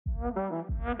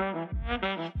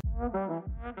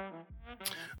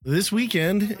This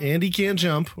weekend, Andy can't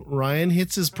jump, Ryan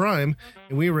hits his prime,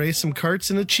 and we race some carts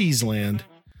in a cheese land.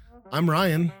 I'm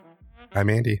Ryan.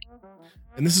 I'm Andy.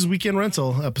 And this is Weekend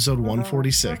Rental, episode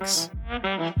 146.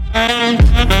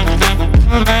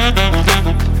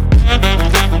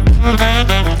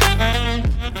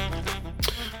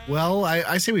 Well,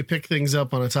 I say we pick things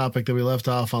up on a topic that we left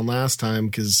off on last time,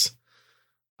 because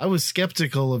I was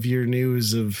skeptical of your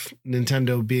news of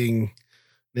Nintendo being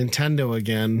Nintendo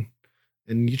again.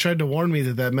 And you tried to warn me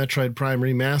that Metroid Prime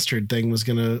Remastered thing was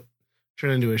going to turn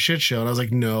into a shit show. And I was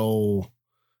like, no,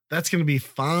 that's going to be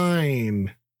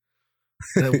fine.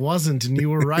 And it wasn't. And you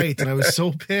were right. And I was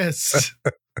so pissed.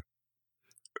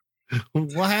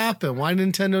 What happened? Why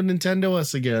Nintendo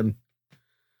us again?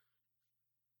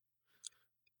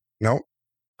 Nope.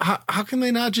 How can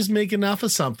they not just make enough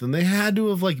of something? They had to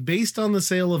have, like, based on the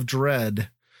sale of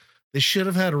Dread, they should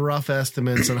have had rough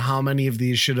estimates on how many of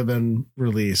these should have been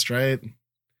released, right?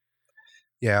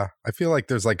 Yeah, I feel like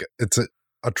there's like it's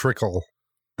a trickle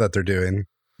that they're doing.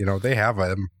 You know, they have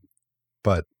them,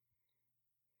 but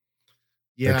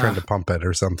they're trying to pump it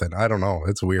or something. I don't know.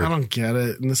 It's weird. I don't get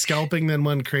it. And the scalping then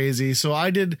went crazy. So I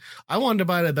wanted to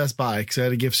buy it at Best Buy because I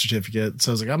had a gift certificate.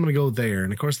 So I was like, I'm going to go there.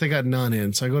 And of course they got none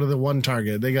in. So I go to the one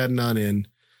Target. They got none in.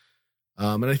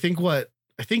 And I think had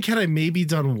I maybe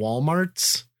done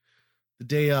Walmart's the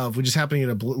day of, we just happened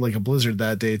to get a blizzard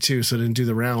that day too. So I didn't do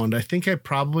the round. I think I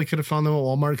probably could have found them at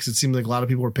Walmart because it seemed like a lot of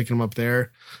people were picking them up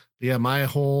there. But yeah, my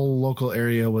whole local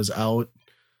area was out.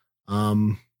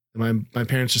 My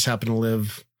parents just happened to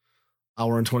live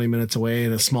hour and 20 minutes away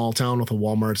in a small town with a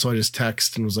Walmart. So I just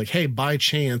texted and was like, hey, by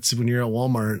chance, when you're at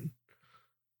Walmart,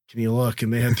 can you look?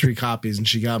 And they had 3 copies and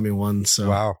she got me one. So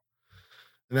wow.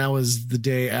 And that was the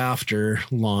day after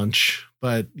launch.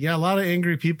 But yeah, a lot of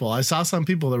angry people. I saw some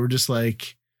people that were just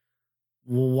like,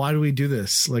 well, why do we do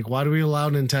this? Like, why do we allow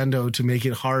Nintendo to make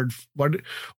it hard? Why do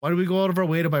we go out of our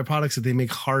way to buy products that they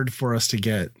make hard for us to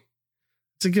get?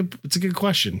 It's a good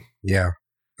question. Yeah.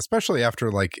 Especially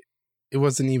after, like, it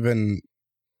was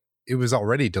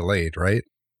already delayed, right?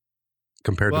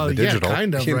 Compared to the digital. Yeah,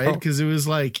 kind of, right? Because it was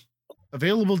like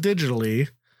available digitally.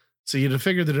 So you'd have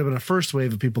figured there'd have been a first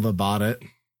wave of people that bought it.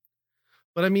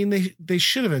 But I mean, they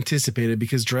should have anticipated,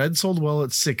 because Dread sold well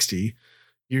at 60.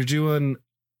 You're doing,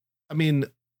 I mean,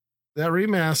 that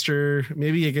remaster,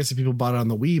 maybe I guess if people bought it on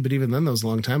the Wii, but even then that was a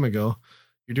long time ago.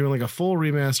 You're doing like a full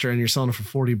remaster and you're selling it for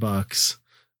 $40.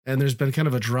 And there's been kind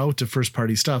of a drought of first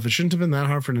party stuff. It shouldn't have been that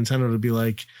hard for Nintendo to be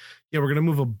like, yeah, we're going to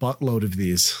move a buttload of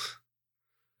these.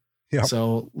 Yeah.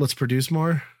 So let's produce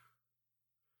more.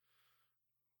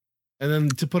 And then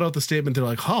to put out the statement, they're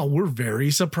like, oh, we're very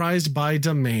surprised by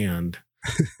demand.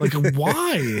 Like,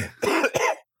 why?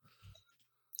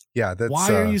 Yeah.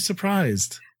 Why are you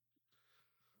surprised?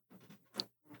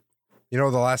 You know,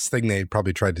 the last thing they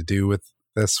probably tried to do with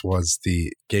this was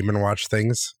the Game & Watch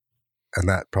things. And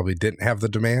that probably didn't have the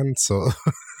demand. So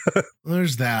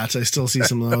there's that. I still see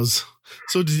some of those.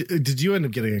 So did you end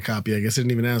up getting a copy? I guess I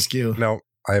didn't even ask you. No,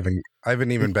 I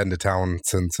haven't even been to town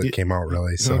since it came out,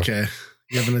 really. So. Okay.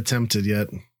 You haven't attempted yet.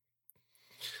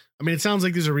 I mean, it sounds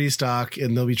like there's a restock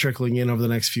and they'll be trickling in over the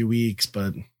next few weeks,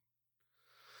 but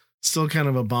still kind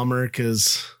of a bummer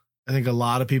because I think a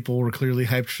lot of people were clearly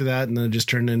hyped for that. And then it just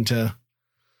turned into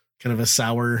kind of a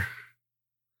sour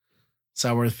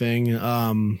thing.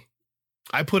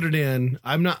 I put it in.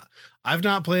 I've not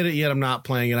played it yet. I'm not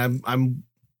playing it. I'm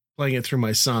playing it through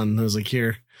my son. I was like,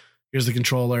 here's the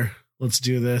controller. Let's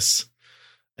do this.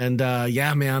 And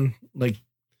yeah, man, like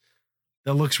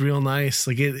that looks real nice.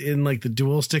 Like it in like the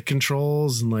dual stick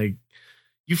controls, and like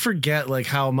you forget like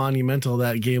how monumental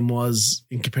that game was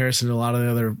in comparison to a lot of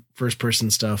the other first person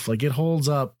stuff. Like it holds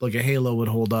up like a Halo would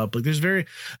hold up. Like I feel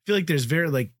like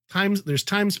there's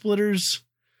time splitters.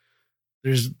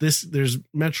 There's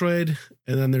Metroid,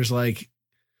 and then there's like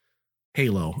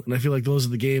Halo. And I feel like those are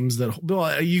the games that, well,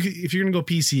 if you're going to go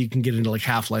PC, you can get into like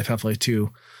Half-Life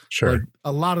 2. Sure. Like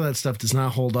a lot of that stuff does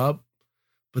not hold up,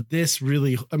 but this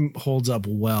really holds up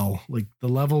well. Like the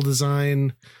level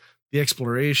design, the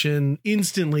exploration.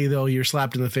 Instantly, though, you're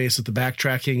slapped in the face with the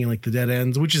backtracking and like the dead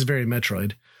ends, which is very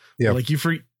Metroid. Yeah. Like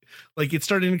it's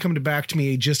starting to come back to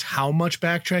me just how much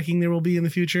backtracking there will be in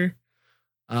the future.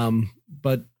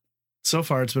 But so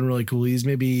far it's been really cool. He's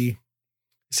maybe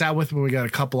sat with him when we got a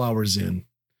couple hours in.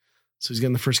 So he's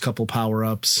getting the first couple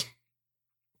power-ups.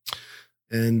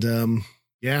 And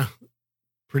yeah,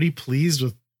 pretty pleased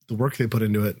with the work they put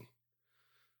into it.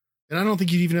 And I don't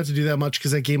think you'd even have to do that much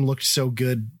because that game looked so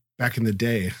good back in the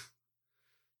day.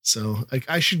 So like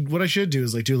what I should do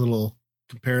is like do a little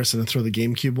comparison and throw the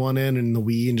GameCube one in and the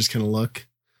Wii and just kind of look.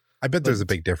 I bet there's a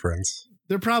big difference.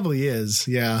 There probably is,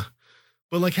 yeah.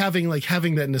 But like having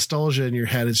that nostalgia in your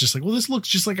head, it's just like, well, this looks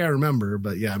just like I remember.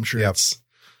 But yeah, I'm sure it's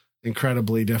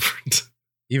incredibly different.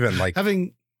 Even like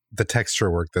having the texture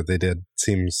work that they did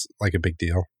seems like a big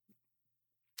deal.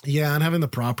 Yeah, and having the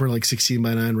proper like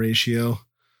 16:9 ratio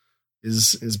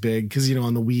is big because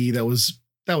on the Wii that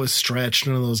was stretched.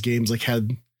 None of those games like had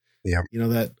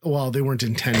that. Well, they weren't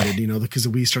intended, because the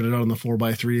Wii started out on the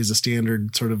 4:3 as a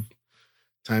standard sort of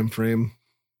time frame.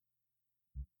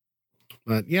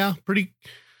 But yeah,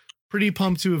 pretty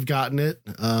pumped to have gotten it.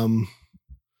 I'm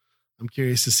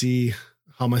curious to see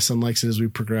how my son likes it as we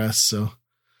progress. So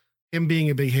him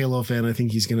being a big Halo fan, I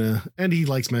think he's gonna, and he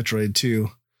likes Metroid too.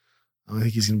 I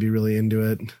think he's gonna be really into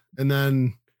it. And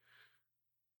then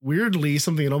weirdly,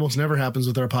 something that almost never happens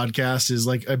with our podcast is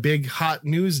like a big hot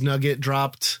news nugget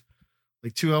dropped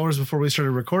like 2 hours before we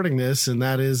started recording this. And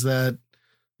that is that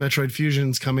Metroid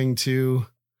Fusion's coming to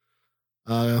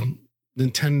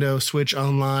Nintendo Switch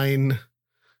Online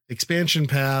expansion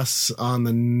pass on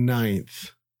the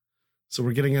 9th. So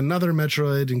we're getting another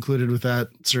Metroid included with that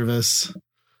service.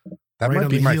 That might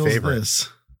be my favorite.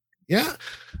 Yeah.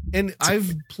 And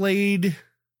I've played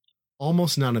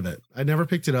almost none of it. I never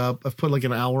picked it up. I've put like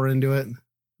an hour into it.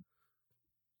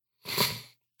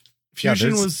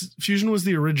 Fusion was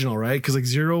the original, right? Because like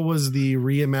Zero was the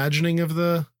reimagining of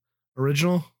the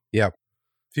original. Yep.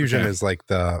 Fusion is like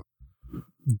the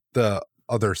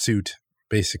other suit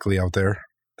basically out there,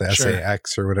 the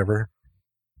SAX or whatever.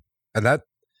 And that,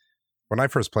 when I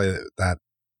first played that,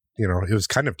 it was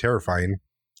kind of terrifying.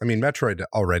 I mean, Metroid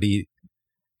already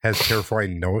has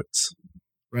terrifying notes,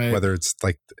 right? Whether it's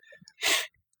like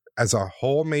as a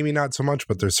whole, maybe not so much,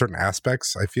 but there's certain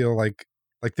aspects I feel like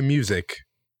the music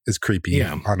is creepy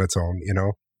on its own,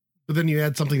 But then you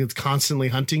add something that's constantly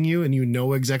hunting you and you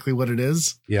know exactly what it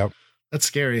is. Yep. That's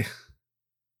scary.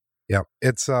 Yep.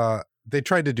 It's they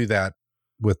tried to do that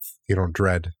with,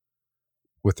 Dread,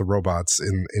 with the robots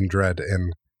in Dread,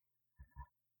 and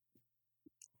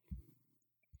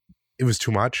it was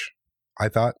too much, I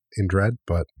thought, in Dread,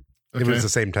 but it was the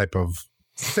same type of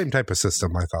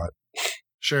system, I thought.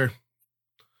 Sure.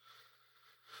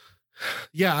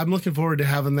 Yeah, I'm looking forward to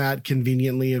having that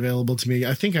conveniently available to me.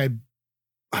 I think I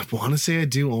want to say I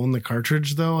do own the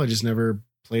cartridge, though. I just never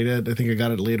played it. I think I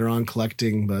got it later on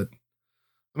collecting, but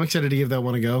I'm excited to give that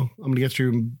one a go. I'm going to get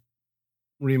through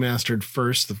remastered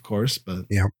first, of course, but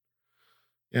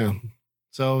yeah.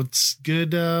 So it's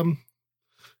good and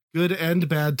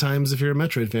bad times if you're a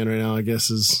Metroid fan right now, I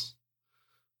guess is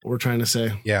what we're trying to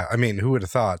say. Yeah, I mean, who would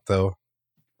have thought, though,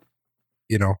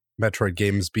 Metroid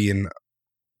games being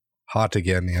hot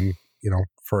again and,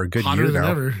 for a good hotter year than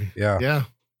now. Ever. Yeah.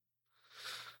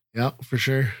 Yeah, for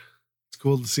sure. It's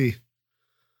cool to see.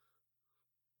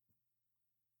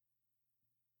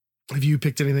 Have you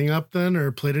picked anything up then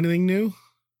or played anything new?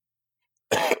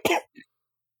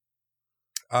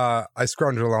 I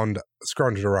scrounged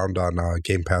around on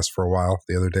Game Pass for a while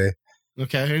the other day.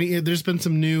 Okay. There's been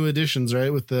some new additions,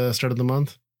 right, with the start of the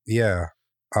month? Yeah.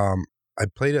 I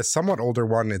played a somewhat older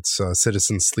one. It's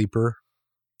Citizen Sleeper,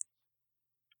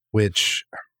 which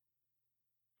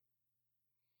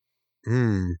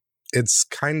it's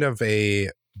kind of a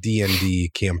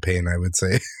D&D campaign, I would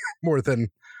say, more than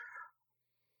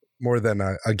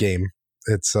a game.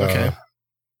 It's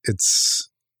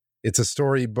it's a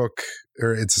storybook,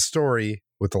 or it's a story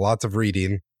with lots of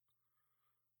reading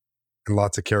and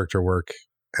lots of character work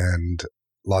and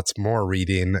lots more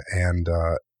reading, and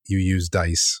you use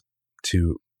dice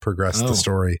to progress the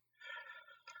story.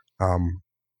 And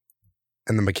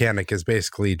the mechanic is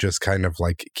basically just kind of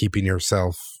like keeping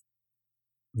yourself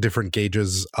different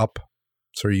gauges up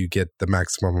so you get the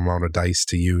maximum amount of dice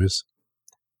to use.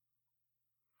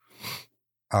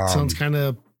 Sounds kind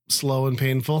of slow and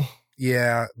painful.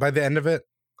 Yeah. By the end of it,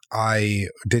 I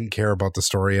didn't care about the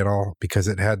story at all because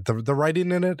it had the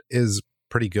writing in it is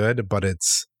pretty good, but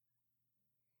it's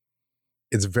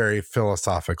very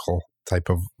philosophical type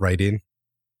of writing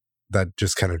that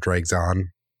just kind of drags on.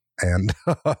 And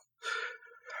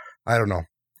I don't know.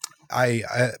 I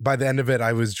by the end of it,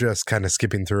 I was just kind of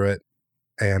skipping through it,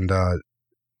 and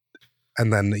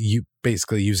then you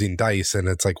basically using dice, and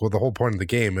it's like, well, the whole point of the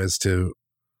game is to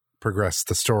progress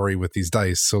the story with these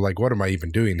dice. So like, what am I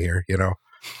even doing here?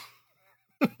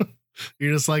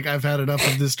 You're just like, I've had enough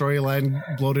of this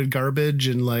storyline bloated garbage,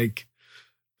 and like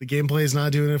the gameplay is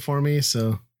not doing it for me.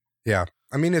 So yeah,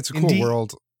 I mean, it's a cool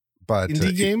world, but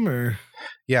indie game or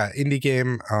indie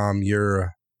game.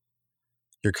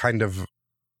 You're kind of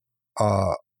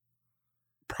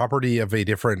property of a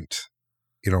different,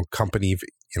 company,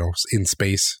 in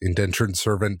space, indentured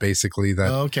servant, basically.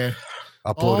 That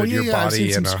uploaded your I've body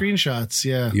seen some in screenshots.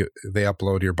 Yeah. they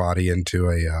upload your body into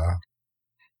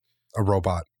a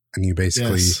robot, and you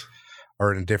basically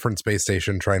are in a different space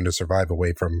station trying to survive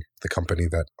away from the company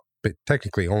that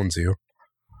technically owns you.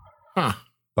 Huh.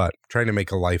 But trying to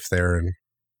make a life there, and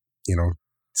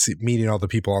meeting all the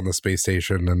people on the space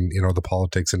station, and the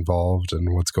politics involved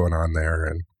and what's going on there,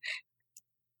 and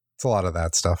it's a lot of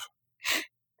that stuff.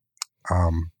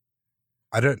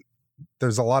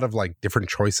 There's a lot of like different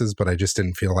choices, but I just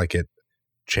didn't feel like it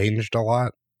changed a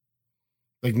lot.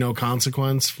 Like no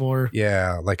consequence for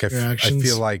like I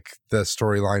feel like the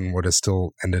storyline would have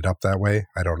still ended up that way.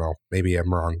 I don't know. Maybe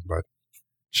I'm wrong, but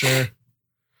sure.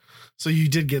 So you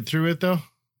did get through it though?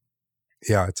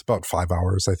 Yeah, it's about 5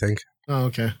 hours, I think. Oh,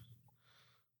 okay.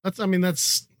 That's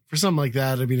for something like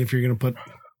that. I mean, if you're going to put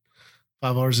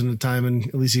 5 hours into time, and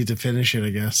at least you get to finish it, I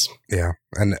guess. Yeah.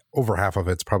 And over half of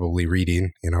it's probably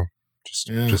reading,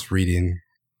 just reading.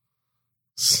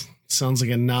 Sounds like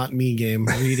a not me game.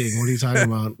 Reading. What are you talking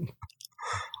about?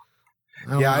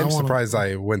 I'm surprised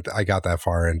I got that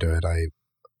far into it.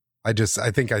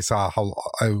 I think I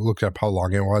looked up how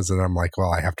long it was, and I'm like,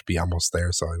 well, I have to be almost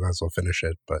there, so I might as well finish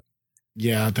it. But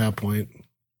yeah, at that point.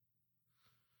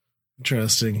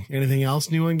 Interesting. Anything else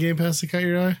new on Game Pass that caught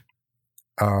your eye?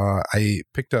 I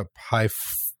picked up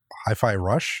Hi-Fi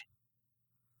Rush.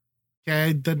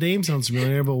 Yeah, the name sounds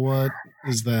familiar, but what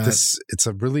is that? It's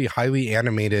a really highly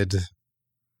animated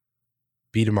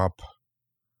beat 'em up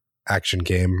action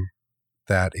game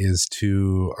that is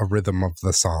to a rhythm of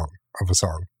a song.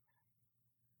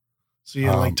 So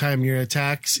you like time your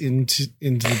attacks into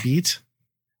the beat?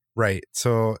 Right.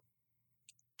 So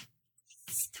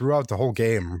throughout the whole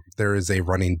game, there is a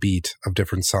running beat of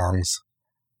different songs.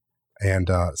 And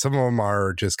some of them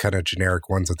are just kind of generic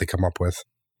ones that they come up with.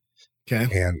 Okay.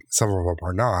 And some of them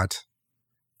are not.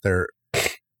 They're,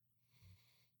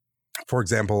 for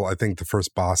example, I think the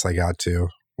first boss I got to,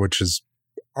 which is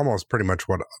almost pretty much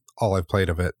all I've played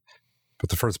of it, but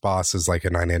the first boss is like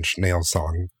a Nine Inch Nails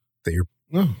song that you're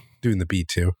doing the beat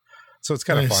to. So it's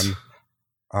kind of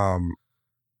fun.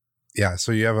 Yeah,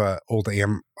 so you have a old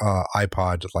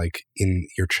iPod like in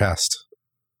your chest.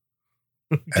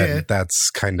 Okay. And that's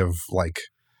kind of like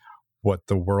what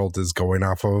the world is going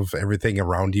off of. Everything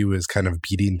around you is kind of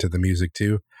beating to the music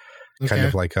too. Okay. Kind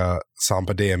of like a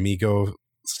Samba de Amigo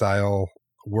style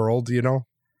world,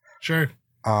 Sure.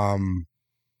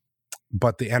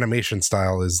 But the animation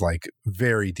style is like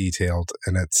very detailed,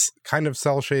 and it's kind of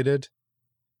cel shaded,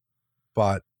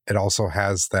 but it also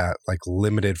has that like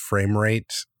limited frame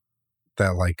rate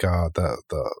that like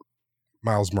the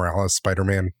Miles Morales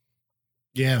Spider-Man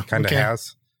kind of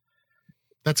has.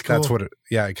 That's cool. That's what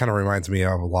it kind of reminds me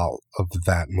of a lot of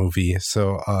that movie.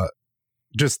 So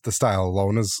just the style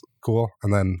alone is cool.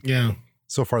 And then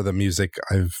so far the music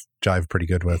I've jived pretty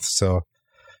good with. So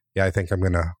yeah, I think I'm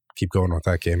going to keep going with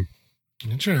that game.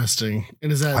 Interesting.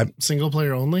 And is that single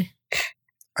player only?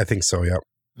 I think so, yeah.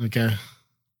 Okay.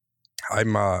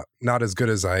 I'm not as good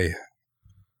as I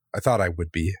thought I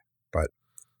would be, but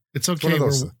it's okay.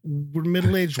 We're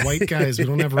middle-aged white guys. We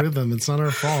don't have rhythm. It's not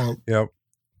our fault. Yep.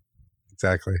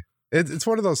 Exactly. It's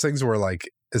one of those things where like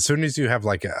as soon as you have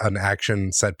like an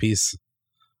action set piece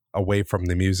away from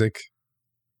the music,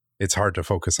 it's hard to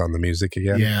focus on the music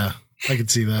again. Yeah, I could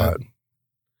see that.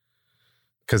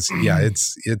 Because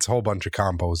it's a whole bunch of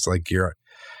combos. Like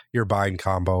you're buying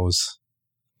combos,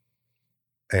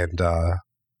 and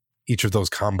each of those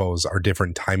combos are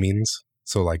different timings.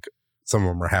 So like some of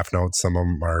them are half notes, some of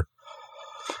them are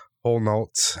whole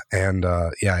notes, and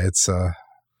it's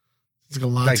like a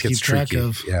lot to keep track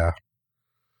of. Yeah.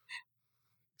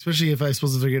 Especially if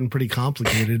they're getting pretty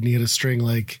complicated and you had to string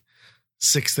like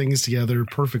 6 things together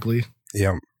perfectly.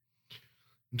 Yeah.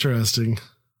 Interesting.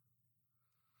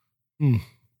 How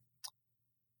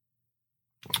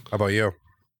about you?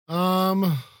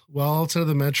 Well, outside of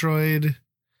the Metroid,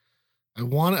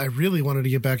 I really wanted to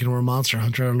get back into more Monster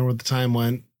Hunter. I don't know where the time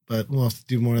went, but we'll have to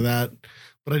do more of that.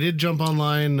 But I did jump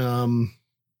online.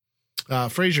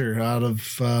 Fraser out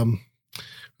of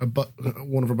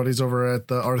one of our buddies over at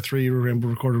the R3 Remember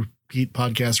Record Repeat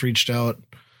podcast reached out.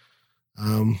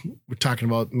 We're talking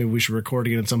about maybe we should record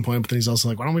again at some point, but then he's also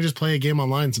like, why don't we just play a game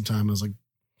online sometime? I was like,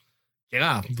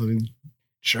 yeah, I mean,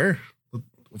 sure.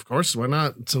 Of course. Why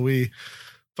not? So we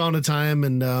found a time,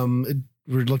 and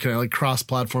we're looking at like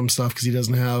cross-platform stuff because he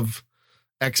doesn't have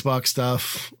Xbox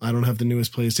stuff. I don't have the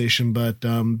newest PlayStation, but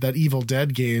that Evil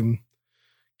Dead game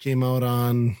came out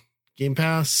on Game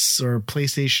Pass or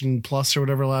PlayStation Plus or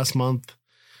whatever last month.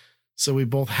 So we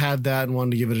both had that and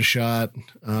wanted to give it a shot.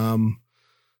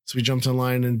 So we jumped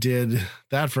online and did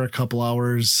that for a couple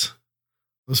hours.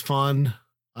 It was fun.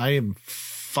 I am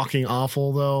fucking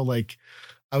awful though. Like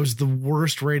I was the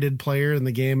worst rated player in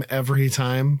the game every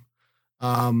time.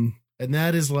 And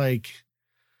that is like,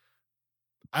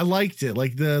 I liked it.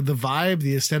 Like the vibe,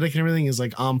 the aesthetic and everything is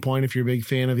like on point if you're a big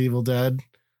fan of Evil Dead.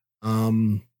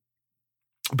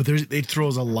 But it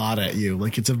throws a lot at you.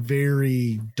 Like it's a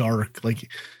very dark, like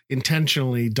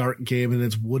intentionally dark game, and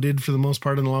it's wooded for the most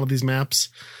part in a lot of these maps.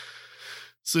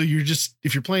 So you're just,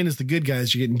 if you're playing as the good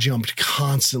guys, you're getting jumped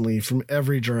constantly from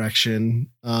every direction.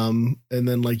 And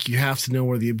then like you have to know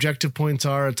where the objective points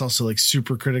are. It's also like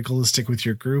super critical to stick with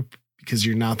your group because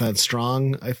you're not that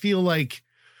strong. I feel like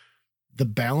the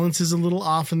balance is a little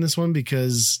off in this one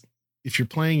because if you're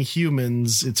playing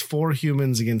humans, it's 4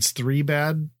 humans against 3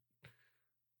 bad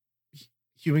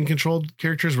human controlled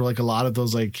characters, where like a lot of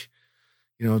those, like,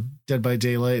 you know, Dead by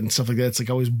Daylight and stuff like that, it's like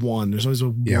always one. There's always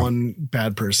one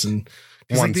bad person.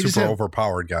 One like super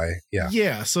overpowered guy. Yeah.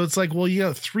 Yeah. So it's like, well, you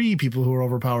got 3 people who are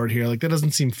overpowered here. Like that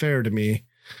doesn't seem fair to me.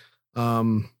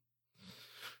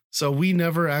 So we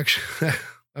never actually,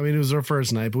 I mean, it was our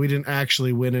first night, but we didn't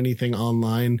actually win anything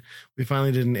online. We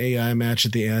finally did an AI match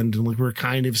at the end, and like we're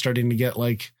kind of starting to get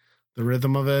like the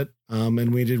rhythm of it.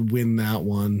 And we did win that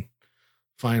one.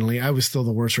 Finally, I was still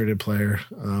the worst rated player,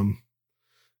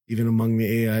 even among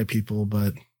the AI people.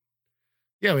 But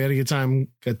yeah, we had a good time.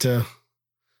 Got to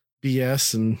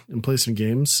BS and play some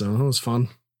games, so it was fun.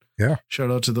 Yeah,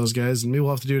 shout out to those guys, and maybe we'll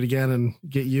have to do it again and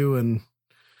get you and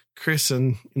Chris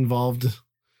involved.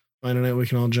 Find a night we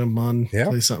can all jump on,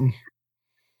 play something.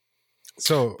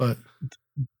 So, but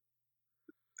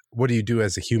what do you do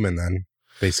as a human then?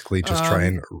 Basically, just try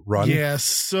and run. Yeah,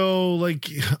 so like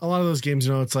a lot of those games,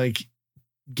 you know, it's like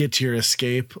get to your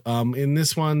escape. In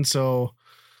this one, so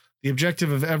the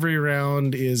objective of every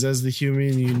round is, as the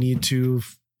human, you need to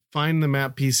find the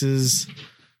map pieces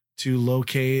to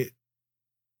locate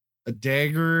a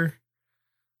dagger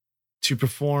to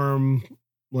perform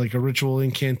like a ritual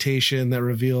incantation that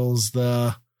reveals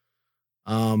the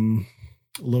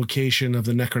location of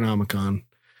the Necronomicon.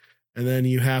 And then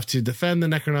you have to defend the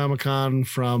Necronomicon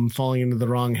from falling into the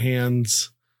wrong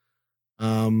hands,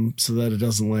 so that it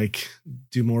doesn't like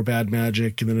do more bad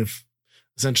magic. And then if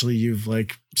essentially you've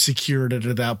like secured it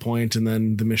at that point, and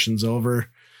then the mission's over.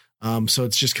 So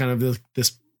it's just kind of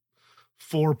this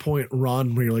 4-point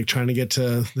run where you're like trying to get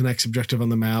to the next objective on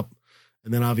the map.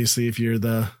 And then obviously if you're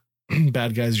the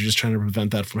bad guys, you're just trying to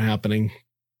prevent that from happening.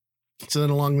 So then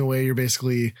along the way, you're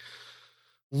basically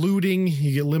looting,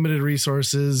 you get limited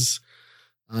resources.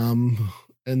 And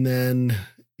then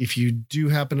if you do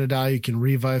happen to die, you can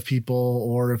revive people,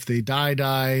 or if they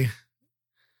die,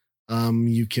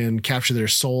 you can capture their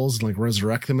souls and like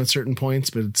resurrect them at certain points.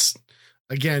 But it's,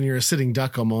 again, you're a sitting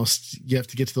duck almost. You have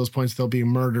to get to those points, they'll be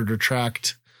murdered or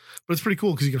tracked. But it's pretty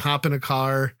cool because you can hop in a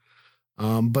car,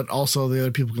 but also the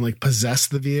other people can like possess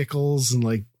the vehicles, and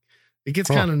like it gets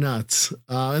kind of nuts.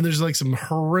 And there's like some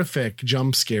horrific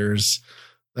jump scares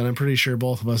that I'm pretty sure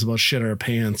both of us about shit our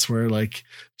pants, where like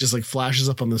just like flashes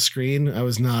up on the screen. I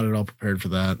was not at all prepared for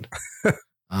that.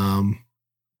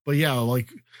 But yeah, like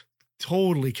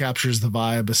totally captures the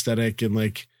vibe, aesthetic, and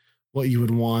like what you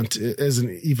would want as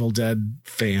an Evil Dead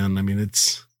fan. I mean,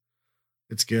 it's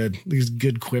good. There's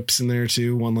good quips in there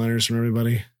too, one-liners from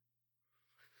everybody.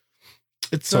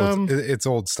 It's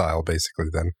old style basically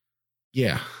then.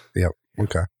 Yeah. Yep.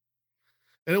 Okay.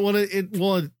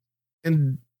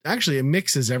 And actually it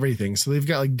mixes everything. So they've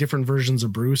got like different versions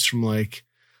of Bruce from like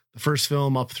the first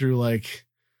film up through like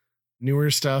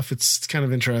newer stuff. It's kind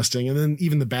of interesting. And then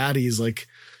even the baddies, like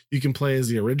you can play as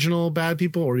the original bad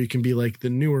people, or you can be like the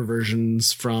newer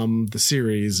versions from the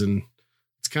series. And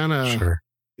it's kind of,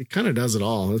 It kind of does it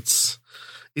all. It's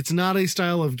not a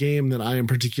style of game that I am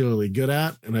particularly good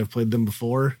at, and I've played them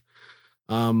before.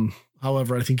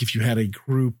 However, I think if you had a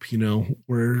group, you know,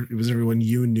 where it was everyone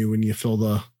you knew and you fill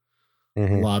the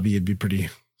lobby, it'd be pretty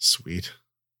sweet.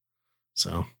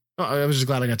 So I was just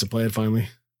glad I got to play it finally.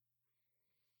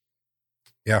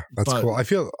 Yeah, that's cool. I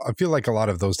feel like a lot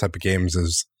of those type of games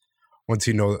is once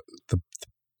you know the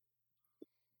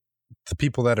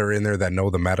people that are in there that know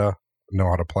the meta, know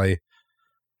how to play.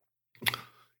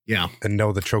 Yeah. And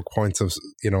know the choke points of,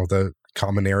 you know, the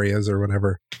common areas or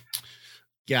whatever.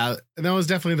 Yeah. And that was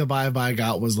definitely the vibe I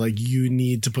got, was like, you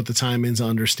need to put the time in to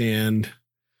understand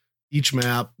each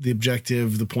map, the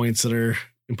objective, the points that are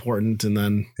important. And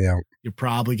then you're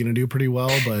probably going to do pretty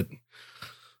well, but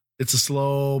it's a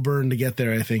slow burn to get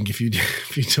there, I think, if you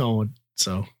don't.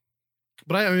 So,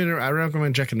 but I mean, I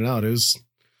recommend checking it out. It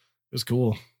was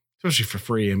cool, especially for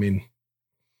free. I mean,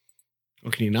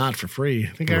 what can you not for free?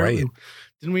 I think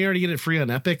didn't we already get it free on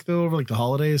Epic though over like the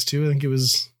holidays too?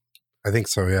 I think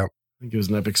so. Yeah. think it was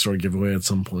an Epic Store giveaway at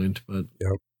some point, but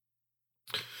Yep.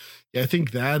 Yeah, I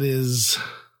think that is.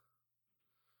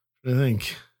 I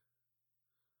think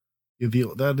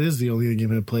that is the only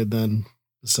game I played then.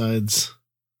 Besides,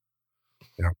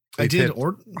 Yeah,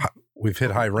 we've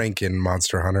hit high rank in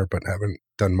Monster Hunter, but haven't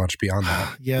done much beyond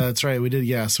that. Yeah, that's right. We did.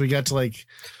 Yeah, so we got to like.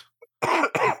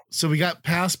 So we got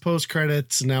past post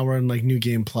credits. Now we're in like New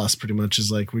Game Plus. Pretty much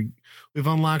is like we've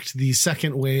unlocked the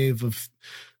second wave of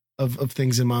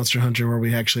things in Monster Hunter where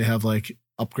we actually have like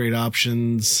upgrade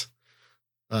options.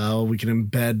 We can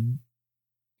embed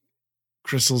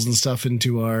crystals and stuff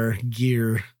into our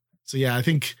gear. So yeah, I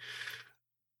think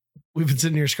we've been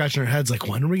sitting here scratching our heads like,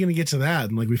 when are we going to get to that?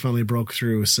 And like we finally broke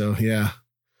through. So yeah,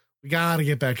 we got to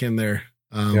get back in there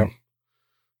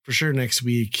for sure next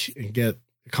week and get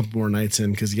a couple more nights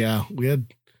in. Cause yeah, we had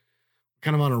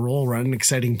kind of on a roll, right? An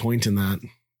exciting point in that.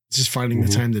 It's just finding the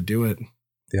time to do it.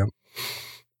 Yep.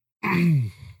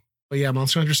 But yeah,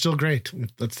 Monster Hunter's still great.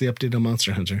 That's the update on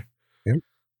Monster Hunter. Yep.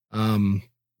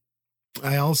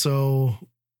 I also,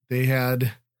 they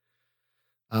had,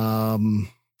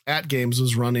 At Games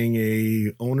was running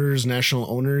a national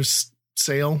owners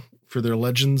sale for their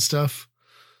Legends stuff.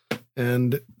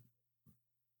 And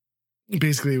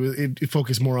basically it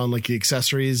focused more on like the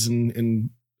accessories and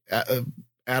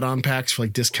add-on packs for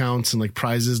like discounts and like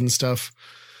prizes and stuff.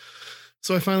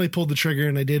 So I finally pulled the trigger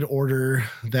and I did order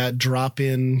that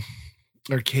drop-in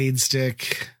arcade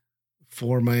stick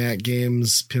for my At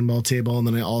Games pinball table. And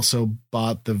then I also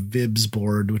bought the Vibs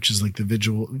board, which is like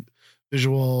the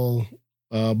visual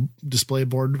display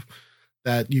board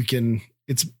that you can,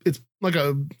 it's not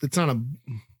a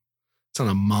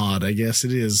mod, I guess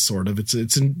it is sort of,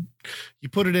 you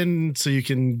put it in so you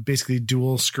can basically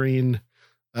dual screen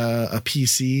a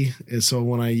PC. And so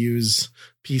when I use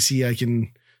PC, I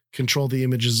can control the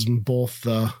images in both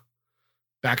the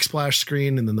backsplash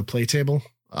screen and then the play table.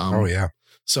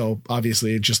 So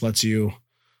obviously it just lets you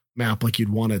map like you'd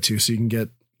want it to, so you can get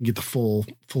the full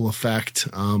effect.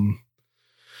 And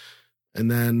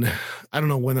then I don't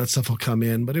know when that stuff will come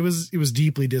in, but it was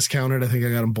deeply discounted. I think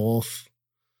I got them both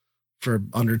for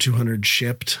under 200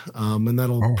 shipped. And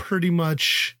that'll pretty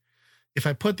much, if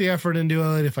I put the effort into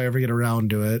it, if I ever get around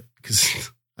to it, because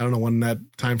I don't know when that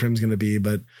time frame is going to be,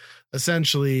 but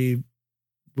essentially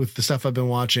with the stuff I've been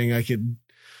watching, I could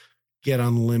get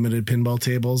unlimited pinball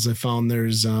tables. I found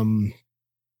there's,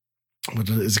 what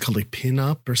is it called? Like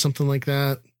Pinup or something like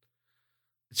that.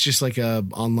 It's just like a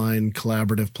online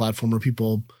collaborative platform where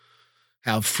people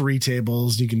have free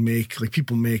tables. You can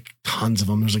people make tons of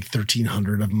them. There's like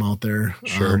 1,300 of them out there.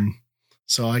 Sure.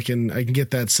 So I can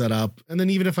get that set up. And then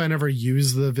even if I never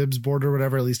use the Vibs board or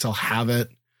whatever, at least I'll have it.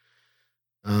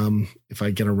 If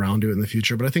I get around to it in the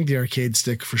future, but I think the arcade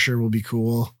stick for sure will be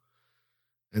cool.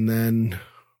 And then,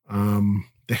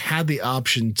 they had the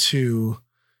option too,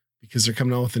 because they're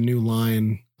coming out with a new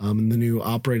line, and the new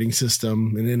operating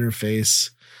system and interface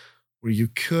where you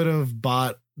could have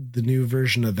bought the new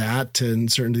version of that to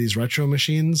insert into these retro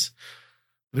machines.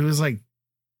 But it was like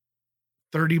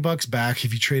 $30 back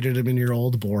if you traded them in your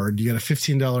old board. You got a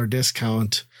 $15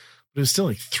 discount, but it was still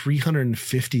like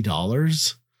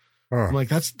 $350. I'm like,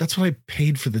 that's what I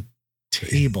paid for the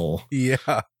table.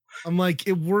 Yeah. I'm like,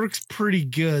 it works pretty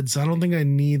good, so I don't think I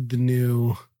need the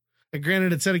new. And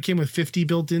granted, it said it came with 50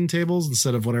 built-in tables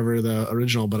instead of whatever the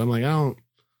original, but I'm like, I don't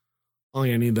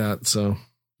think I need that. So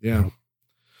yeah.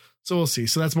 So we'll see.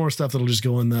 So that's more stuff that'll just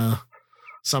go in the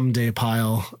someday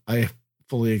pile, I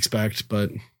fully expect,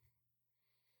 but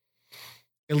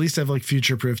at least I've like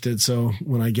future-proofed it. So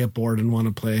when I get bored and want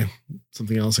to play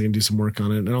something else, I can do some work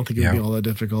on it. I don't think it'll be all that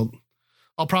difficult.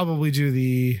 I'll probably do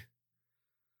the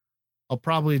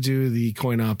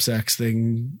Coin Ops X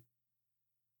thing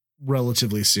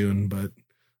relatively soon, but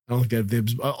I don't think I have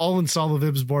Vibs. I'll install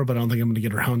the Vibs board, but I don't think I'm going to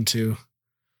get around to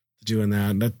doing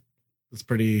that. That's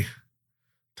pretty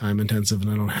time intensive, and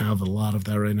I don't have a lot of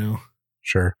that right now.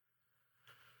 Sure.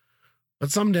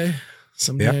 But someday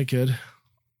I could.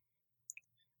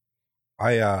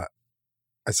 I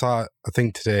saw a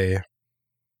thing today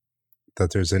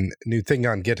that there's a new thing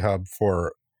on GitHub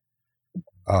for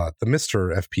the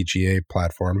Mr. FPGA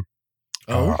platform.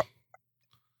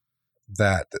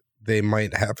 That they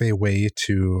might have a way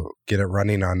to get it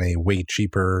running on a way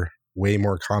cheaper, way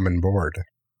more common board.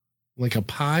 Like a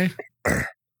Pi?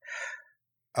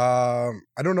 I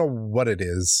don't know what it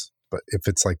is, but if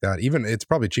it's like that, even it's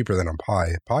probably cheaper than a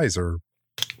Pi. Pis are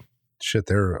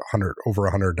they're over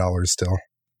 $100 still.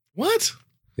 What?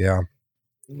 Yeah.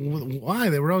 Why?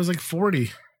 They were always like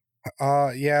 40.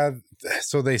 Yeah.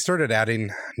 So they started adding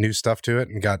new stuff to it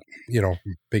and got,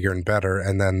 bigger and better.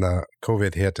 And then the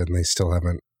COVID hit and they still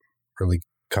haven't really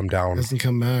come down. Doesn't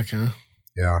come back, huh?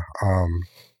 Yeah.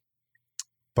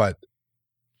 But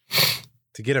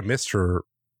to get a Mister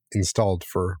installed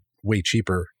for way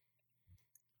cheaper,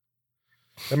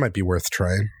 that might be worth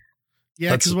trying.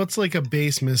 Yeah, because what's like a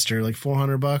base Mister? Like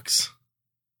 $400?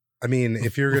 I mean,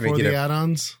 if you're going to get the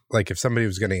add-ons, like if somebody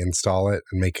was going to install it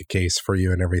and make a case for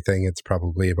you and everything, it's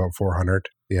probably about 400.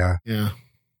 Yeah. Yeah.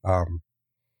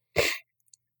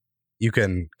 You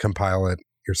can compile it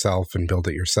yourself and build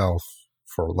it yourself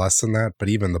for less than that. But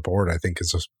even the board, I think,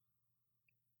 is a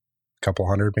couple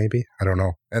hundred, maybe. I don't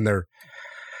know. And they're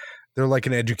like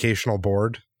an educational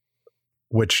board,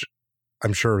 which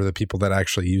I'm sure the people that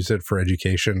actually use it for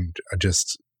education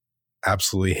just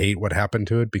absolutely hate what happened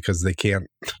to it because they can't,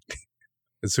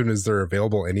 as soon as they're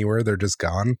available anywhere, they're just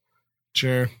gone.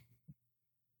 Sure.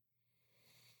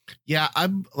 Yeah, I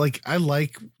like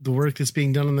the work that's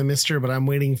being done on the Mister, but I'm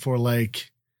waiting for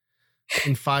like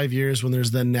in 5 years when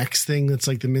there's the next thing that's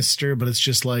like the Mister, but it's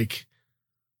just like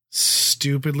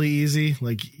stupidly easy.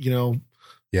 Like,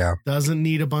 yeah, doesn't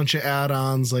need a bunch of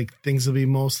add-ons. Like things will be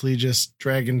mostly just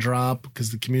drag and drop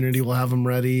because the community will have them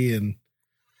ready. And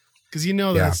because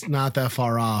that's not that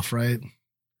far off, right?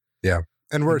 Yeah.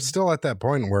 And we're still at that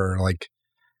point where like,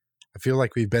 I feel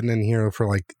like we've been in here for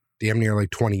like damn near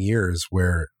like 20 years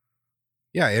where,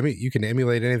 yeah, I mean, you can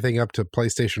emulate anything up to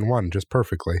PlayStation 1 just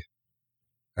perfectly.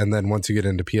 And then once you get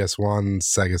into PS1,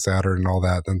 Sega Saturn and all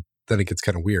that, then it gets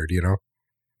kind of weird,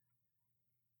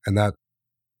 And that,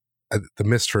 the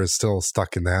Mister is still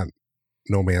stuck in that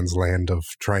no man's land of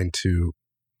trying to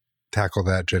tackle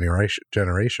that generation,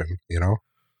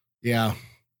 Yeah.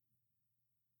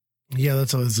 Yeah,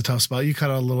 that's always a tough spot. You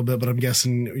cut out a little bit, but I'm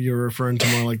guessing you're referring to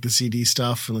more like the CD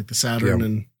stuff and like the Saturn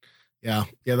and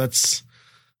that's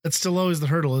still always the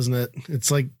hurdle, isn't it? It's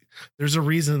like there's a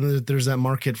reason that there's that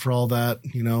market for all that,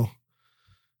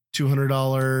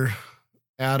 $200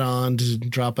 add-on to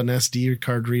drop an SD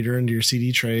card reader into your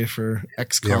CD tray for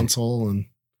X console. And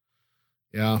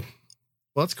well,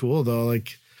 that's cool though.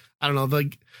 Like, I don't know,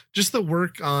 like just the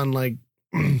work on like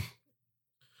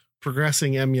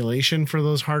progressing emulation for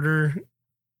those harder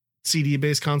CD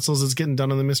based consoles is getting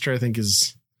done on the Mister, I think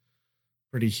is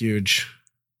pretty huge.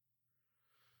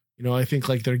 I think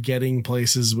like they're getting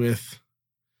places with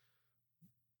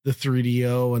the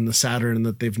 3DO and the Saturn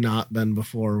that they've not been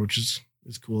before, which is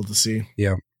cool to see.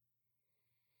 Yeah.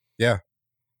 Yeah.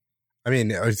 I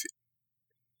mean,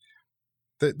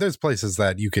 there's places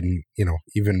that you can,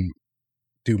 even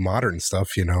do modern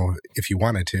stuff, if you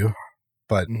wanted to,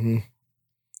 but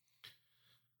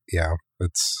yeah,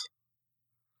 it's.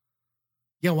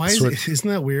 Yeah. Why isn't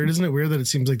that weird? Isn't it weird that it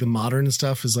seems like the modern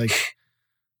stuff is like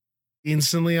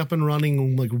instantly up and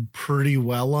running like pretty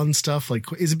well on stuff? Like,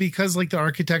 is it because like the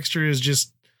architecture is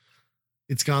just,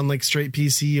 it's gone like straight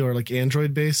PC or like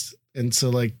Android based? And so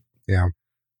like, yeah,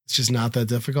 it's just not that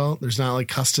difficult. There's not like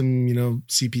custom,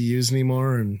 CPUs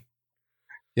anymore. And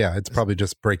yeah, it's probably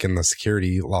just breaking the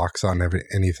security locks on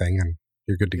anything and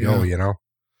you're good to go, They don't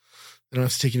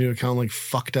have to take into account like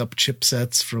fucked up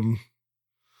chipsets from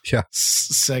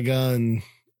Sega and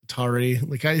Atari.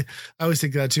 Like I always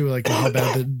think that too, like how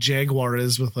bad the Jaguar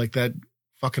is with like that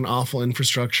fucking awful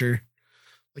infrastructure.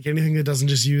 Like anything that doesn't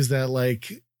just use that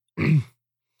like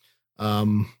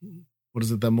what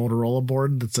is it, the Motorola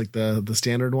board that's like the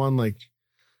standard one, like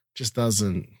just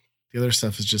doesn't. The other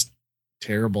stuff is just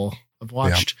terrible. I've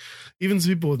watched even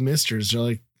some people with Misters, they're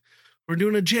like, we're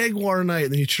doing a Jaguar night,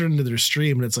 and then you turn into their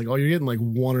stream and it's like, oh, you're getting like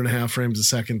 1.5 frames a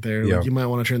second there. Like, you might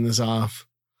want to turn this off.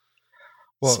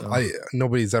 Well, so.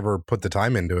 Nobody's ever put the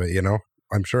time into it,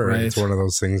 I'm sure. Right. It's one of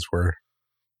those things where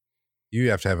you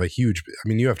have to have you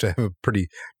have to have a pretty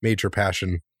major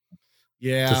passion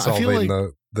to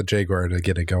solving the Jaguar to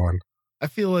get it going. I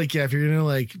feel like, if you're going to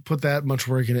like put that much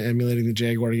work into emulating the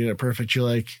Jaguar to get it perfect, you're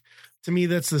like, to me,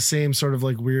 that's the same sort of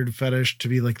like weird fetish to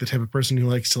be like the type of person who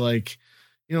likes to like,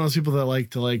 those people that like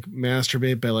to like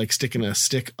masturbate by like sticking a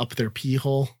stick up their pee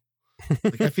hole.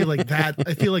 Like, I feel like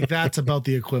that's about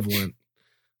the equivalent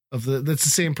of that's the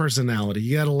same personality.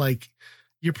 You gotta like,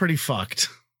 you're pretty fucked.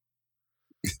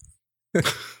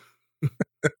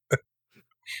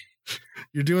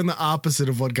 You're doing the opposite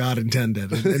of what God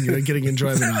intended, and you're getting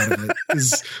enjoyment out of it,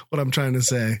 is what I'm trying to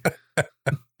say.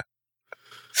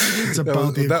 It's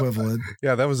about the equivalent.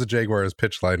 That was a Jaguar's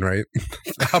pitch line, right?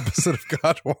 The opposite of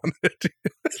God wanted.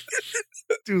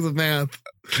 Do the math.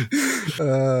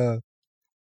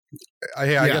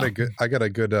 I got a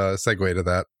good segue to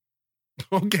that.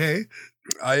 Okay.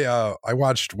 I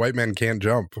watched White Men Can't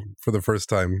Jump for the first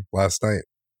time last night.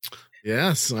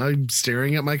 Yes, I'm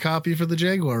staring at my copy for the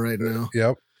Jaguar right now.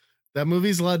 Yep. That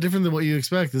movie's a lot different than what you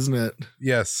expect, isn't it?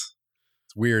 Yes.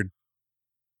 It's weird.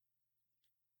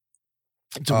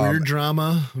 It's a weird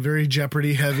drama, very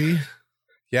Jeopardy heavy.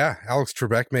 Yeah, Alex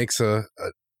Trebek makes a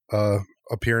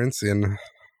appearance in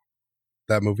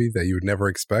that movie that you would never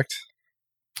expect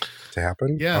to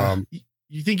happen. Yeah.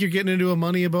 You think you're getting into a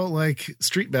money about like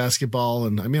street basketball,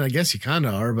 and I mean, I guess you kind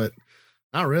of are, but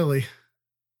not really.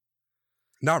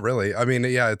 Not really. I mean,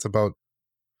 yeah, it's about.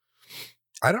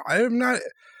 I'm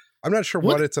not sure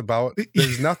what it's about.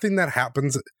 There's nothing that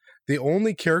happens. The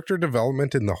only character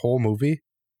development in the whole movie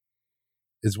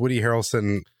is Woody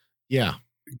Harrelson. Yeah.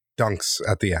 Dunks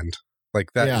at the end,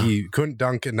 like that. Yeah. He couldn't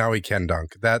dunk and now he can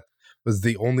dunk. That was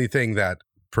the only thing that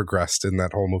progressed in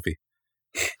that whole movie.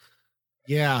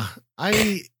 Yeah.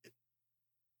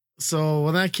 So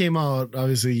when that came out,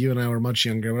 obviously you and I were much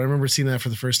younger, but I remember seeing that for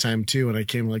the first time too. When I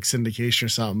came like syndication or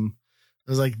something,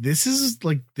 I was like, this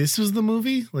was the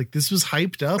movie. Like this was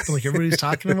hyped up. Like everybody's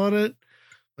talking about it.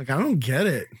 Like, I don't get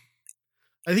it.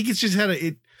 I think it's just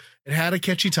it had a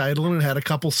catchy title and it had a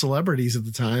couple celebrities at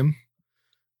the time.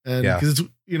 And because it's,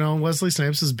 Wesley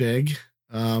Snipes is big.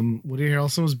 Woody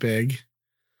Harrelson was big,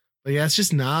 but yeah, it's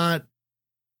just not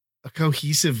a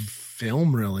cohesive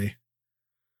film really.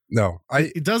 No,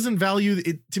 it doesn't value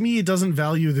it. To me, it doesn't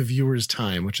value the viewer's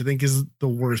time, which I think is the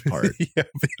worst part. Yeah,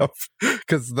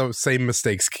 because those same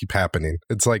mistakes keep happening.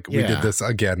 It's like we did this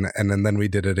again, and then we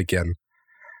did it again.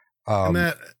 And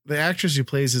that the actress who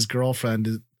plays his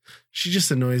girlfriend, she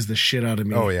just annoys the shit out of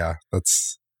me. Oh yeah,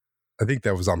 I think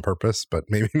that was on purpose, but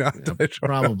maybe not. Yeah,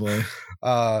 probably.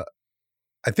 I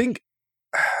think.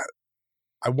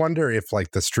 I wonder if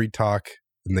like the street talk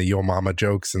and the Yo Mama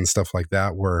jokes and stuff like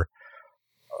that were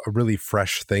a really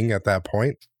fresh thing at that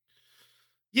point.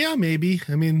 Yeah, maybe.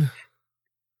 I mean,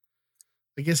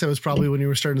 I guess that was probably when you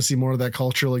were starting to see more of that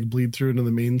culture like bleed through into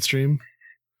the mainstream.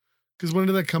 Because when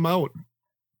did that come out?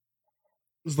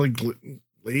 It was like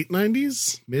late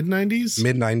 90s, mid 90s,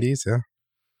 mid 90s. Yeah.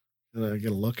 I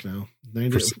gotta look now.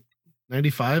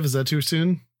 95. Is that too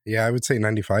soon? Yeah, I would say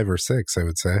 95 or 6. I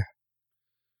would say.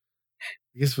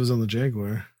 I guess it was on the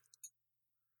Jaguar.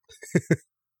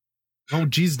 Oh,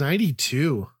 geez,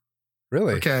 92.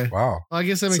 Really? Okay. Wow. Well, I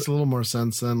guess that makes a little more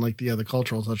sense than like the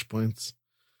cultural touch points.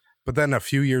 But then a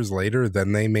few years later,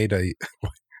 then they made a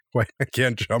White Man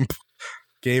Can't Jump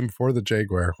game for the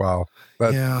Jaguar. Wow.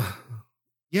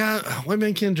 Yeah. White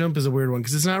Man Can't Jump is a weird one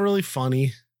because it's not really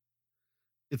funny.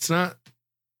 It's not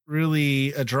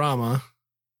really a drama.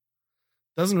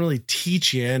 Doesn't really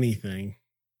teach you anything.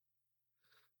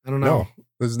 I don't know. No,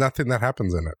 there's nothing that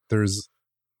happens in it. There's,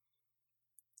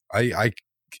 I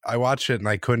watched it and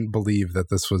I couldn't believe that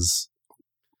this was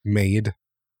made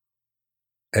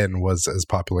and was as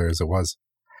popular as it was.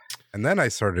 And then I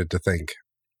started to think,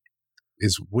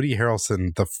 is Woody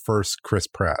Harrelson the first Chris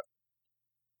Pratt?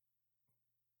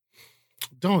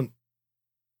 Don't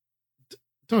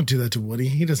do that to Woody.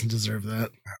 He doesn't deserve that.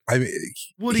 I mean,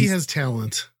 Woody has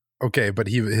talent. Okay, but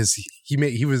he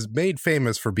was made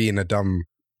famous for being a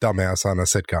dumbass on a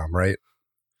sitcom, right?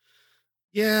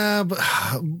 Yeah, but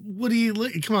Woody,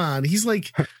 come on. He's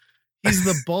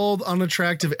the bald,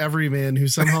 unattractive everyman who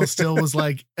somehow still was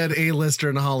like an A-lister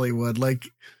in Hollywood. Like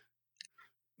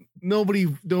nobody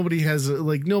is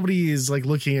like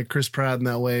looking at Chris Pratt in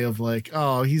that way of like,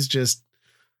 oh, he's just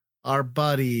our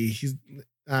buddy.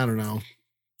 I don't know.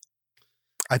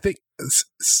 I think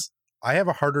I have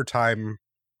a harder time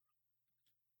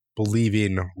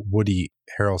believing Woody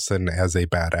Harrelson as a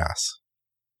badass.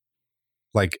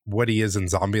 Like what he is in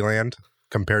Zombieland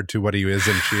compared to what he is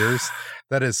in Cheers.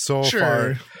 That is so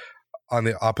far on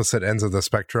the opposite ends of the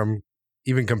spectrum,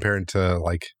 even compared to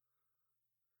like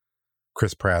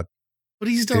Chris Pratt. But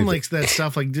he's done like that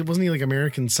stuff. Like, wasn't he like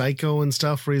American Psycho and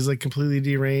stuff where he's like completely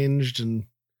deranged and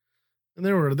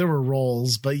there were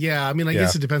roles, but yeah, I mean, I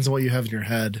guess it depends on what you have in your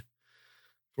head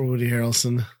for Woody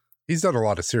Harrelson. He's done a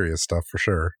lot of serious stuff for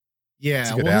sure.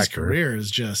 Yeah, well, his career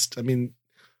is just, I mean,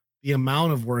 the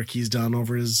amount of work he's done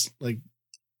over his, like,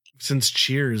 since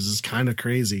Cheers is kind of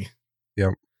crazy.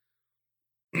 Yep.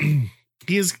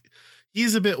 He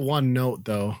is a bit one note,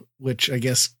 though, which I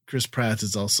guess Chris Pratt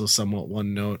is also somewhat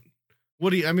one note.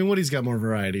 Woody's got more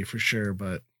variety for sure,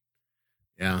 but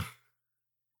yeah.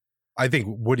 I think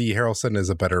Woody Harrelson is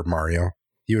a better Mario.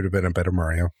 He would have been a better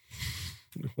Mario.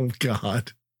 Oh,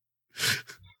 God.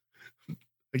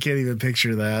 I can't even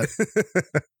picture that.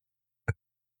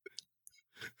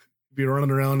 Be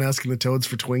running around asking the toads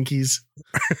for Twinkies.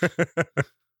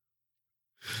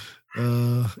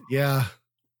 Yeah.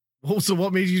 Well, so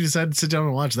what made you decide to sit down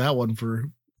and watch that one for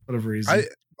whatever reason?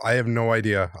 I have no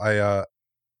idea. I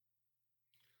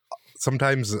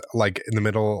sometimes like in the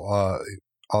middle,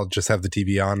 I'll just have the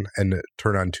TV on and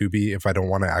turn on Tubi if I don't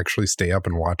want to actually stay up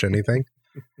and watch anything.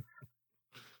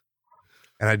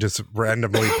 And I just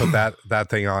randomly put that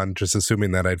thing on, just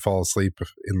assuming that I'd fall asleep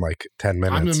in like 10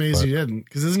 minutes. I'm amazed you didn't,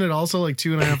 because isn't it also like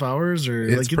 2.5 hours? Or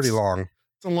it's like pretty long.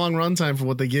 It's a long runtime for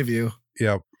what they give you.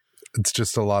 Yep. It's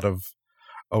just a lot of,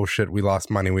 oh shit, we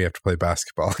lost money. We have to play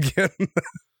basketball again.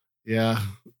 Yeah.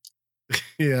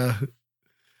 Yeah.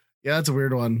 Yeah, it's a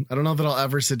weird one. I don't know that I'll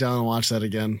ever sit down and watch that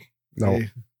again. No. I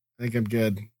think I'm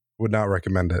good. Would not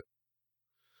recommend it.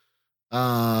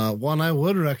 One I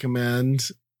would recommend,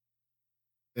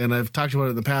 and I've talked about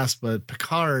it in the past, but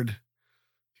Picard,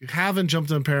 if you haven't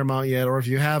jumped on Paramount yet, or if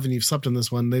you have and you've slept on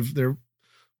this one, they're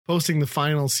posting the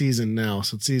final season now.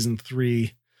 So it's season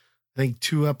 3. I think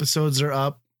 2 episodes are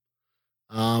up.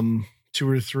 2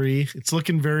 or 3. It's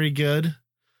looking very good.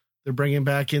 They're bringing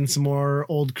back in some more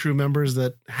old crew members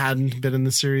that hadn't been in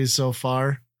the series so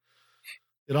far.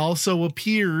 It also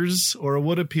appears, or it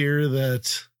would appear,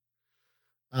 that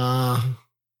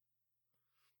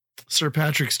Sir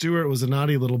Patrick Stewart was a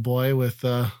naughty little boy with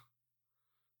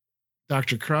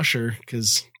Dr. Crusher,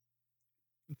 because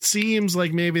it seems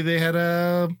like maybe they had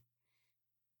a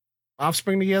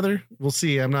offspring together. We'll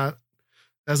see. It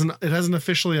hasn't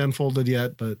officially unfolded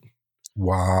yet, but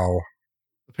wow.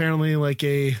 Apparently, like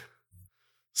a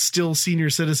still senior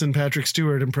citizen Patrick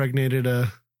Stewart impregnated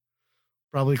a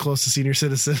probably close to senior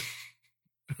citizen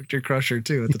Dr. Crusher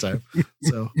too at the time.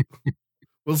 So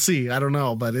we'll see. I don't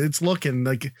know, but it's looking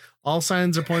like all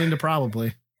signs are pointing to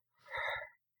probably.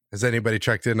 Has anybody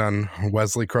checked in on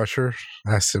Wesley Crusher?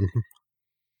 Asked him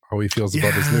how he feels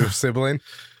about his new sibling.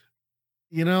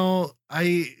 You know,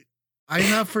 I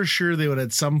thought for sure they would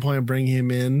at some point bring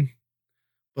him in.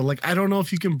 But like, I don't know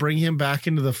if you can bring him back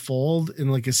into the fold in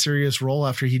like a serious role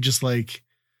after he just like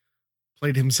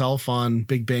played himself on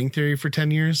Big Bang Theory for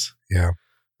 10 years. Yeah.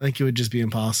 I think it would just be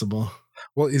impossible.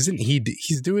 Well, isn't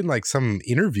he's doing like some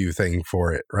interview thing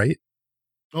for it, right?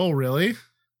 Oh, really?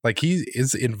 Like he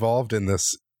is involved in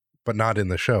this, but not in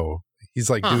the show. He's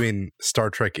like doing Star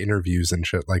Trek interviews and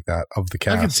shit like that of the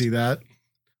cast. I can see that.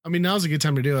 I mean, now's a good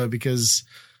time to do it because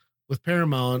with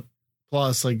Paramount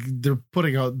Plus, like they're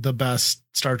putting out the best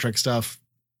Star Trek stuff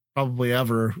probably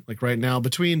ever. Like right now,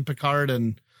 between Picard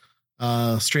and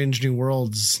Strange New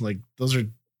Worlds, like those are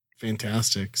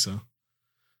fantastic. So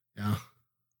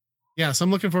yeah. So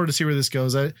I'm looking forward to see where this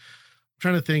goes. I'm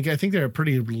trying to think. I think they're a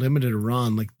pretty limited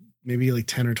run, like maybe like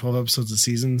 10 or 12 episodes a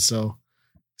season. So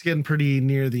it's getting pretty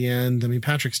near the end. I mean,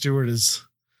 Patrick Stewart is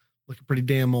looking pretty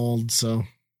damn old, so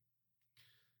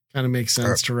kind of makes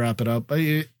sense to wrap it up.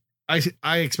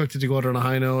 I expect it to go out on a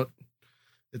high note.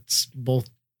 It's both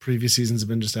previous seasons have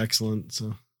been just excellent,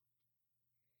 so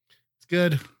it's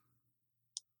good.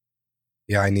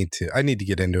 Yeah, I need to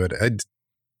get into it.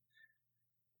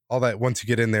 All that once you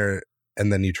get in there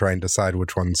and then you try and decide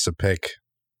which ones to pick.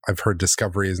 I've heard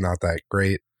Discovery is not that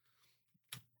great.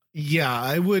 Yeah,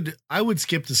 I would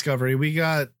skip Discovery. We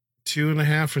got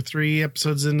 2.5 or 3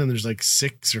 episodes in, and there's like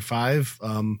 6 or 5.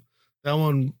 That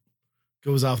one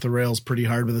goes off the rails pretty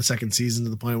hard with the second season to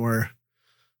the point where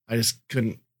I just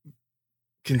couldn't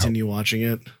continue watching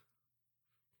it.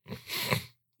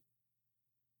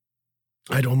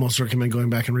 I'd almost recommend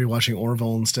going back and rewatching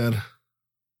Orville instead.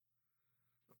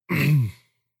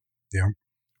 Yeah.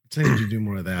 I need to do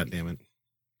more of that, damn it.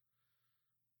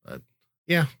 But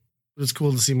yeah, it was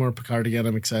cool to see more Picard again.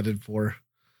 I'm excited for,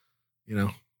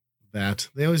 that.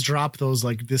 They always drop those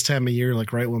like this time of year,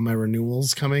 like right when my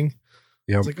renewal's coming.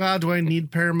 Yeah. It's like, do I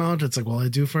need Paramount? It's like, well, I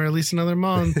do for at least another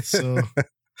month. So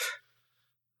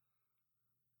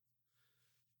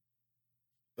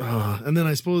and then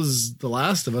I suppose The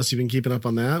Last of Us, you've been keeping up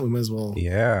on that. We might as well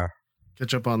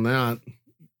catch up on that.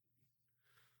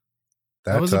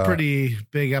 That was a pretty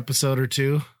big episode or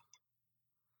two.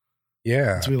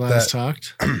 Yeah. Since we last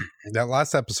talked. That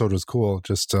last episode was cool.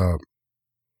 Just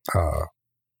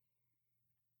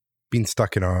being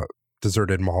stuck in a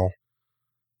deserted mall.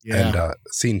 Yeah. And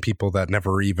seeing people that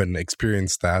never even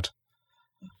experienced that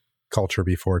culture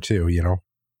before too,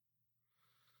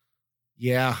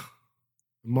 Yeah.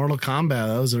 Mortal Kombat,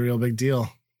 that was a real big deal.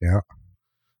 Yeah.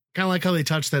 Kind of like how they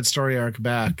touched that story arc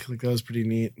back. Like that was pretty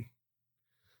neat.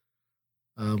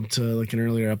 To like an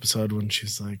earlier episode when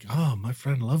she's like, "Oh, my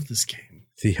friend loved this game."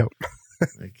 Yep.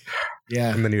 Like,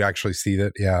 yeah. And then you actually see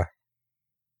that. Yeah.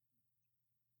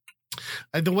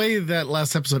 The way that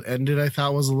last episode ended, I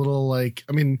thought was a little like,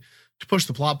 I mean, to push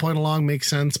the plot point along makes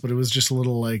sense, but it was just a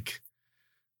little like,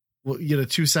 well, you get a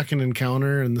 2-second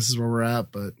encounter and this is where we're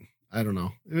at, but I don't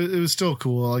know. It was still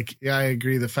cool. Like, yeah, I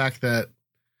agree. The fact that,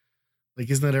 like,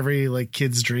 isn't that every like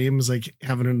kid's dream is like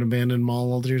having an abandoned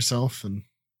mall all to yourself and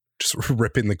just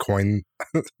ripping the coin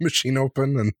machine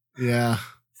open and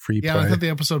free play. I thought the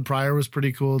episode prior was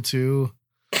pretty cool too.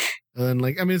 And then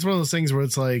like, I mean, it's one of those things where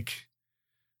it's like,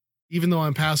 even though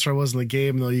I'm past where I was in the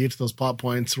game, though, you get to those plot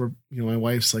points where, you know, my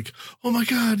wife's like, "Oh my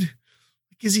God,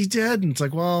 is he dead?" And it's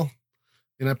like, well,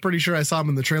 and I'm pretty sure I saw him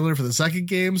in the trailer for the second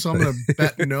game. So I'm going to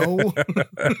bet no.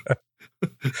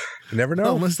 You never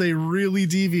know. Unless they really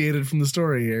deviated from the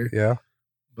story here. Yeah.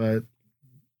 But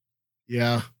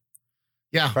yeah.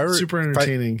 Yeah. Super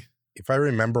entertaining. If I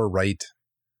remember right,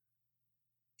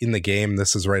 in the game,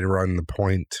 this is right around the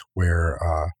point where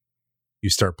you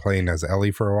start playing as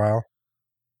Ellie for a while,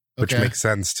 which makes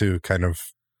sense to kind of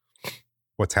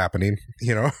what's happening,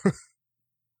 you know?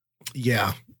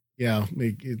 Yeah. Yeah.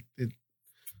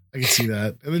 I can see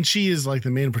that. And then she is like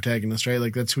the main protagonist, right?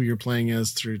 Like that's who you're playing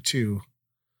as through 2.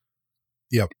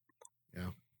 Yep.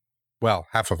 Yeah. Well,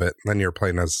 half of it. Then you're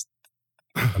playing as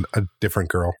a different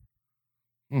girl,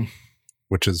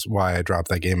 which is why I dropped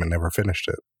that game and never finished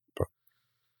it. But.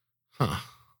 Huh.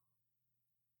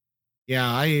 Yeah,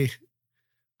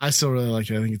 I still really like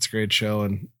it. I think it's a great show,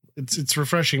 and it's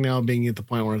refreshing now being at the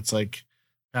point where it's like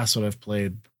past what I've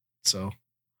played, so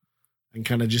I can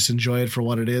kind of just enjoy it for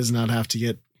what it is, not have to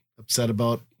get upset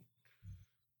about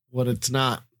what it's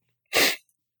not.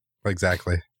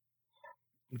 Exactly.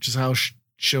 Which is how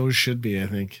shows should be, I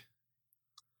think.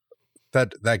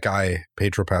 That guy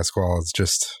Pedro Pascal is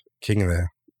just king of the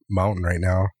mountain right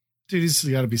now. Dude, he's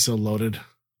got to be so loaded.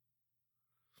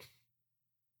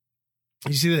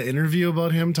 You see that interview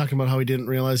about him talking about how he didn't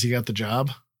realize he got the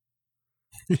job?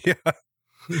 Yeah.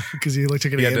 Because he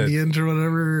took an Ambien or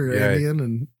whatever. Or Ambien,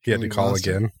 and he had to call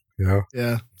again. Yeah.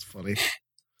 Yeah, it's funny.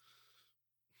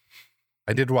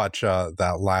 I did watch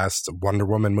that last Wonder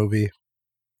Woman movie.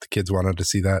 The kids wanted to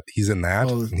see that. He's in that.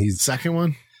 Oh, he's the second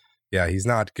one? Yeah, he's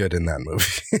not good in that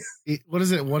movie. What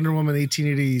is it? Wonder Woman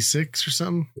 1886 or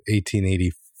something?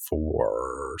 1884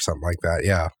 or something like that.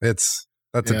 Yeah, that's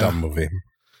a dumb movie.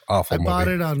 Awful movie. I bought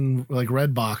it on like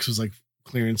Redbox, was like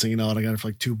clearancing it out. I got it for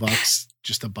like $2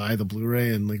 just to buy the Blu-ray,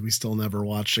 and like we still never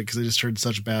watched it because I just heard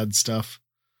such bad stuff.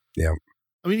 Yeah.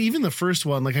 I mean, even the first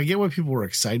one, like I get why people were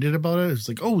excited about it. It's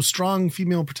like, oh, strong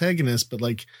female protagonist, but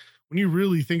like when you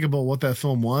really think about what that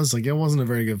film was, like it wasn't a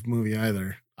very good movie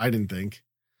either. I didn't think.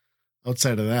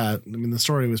 Outside of that, I mean, the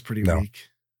story was pretty weak.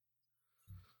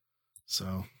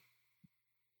 So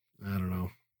I don't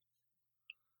know.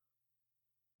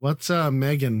 What's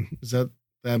Megan? Is that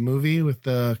movie with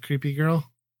the creepy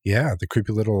girl? Yeah, the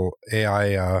creepy little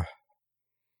AI.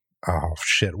 Oh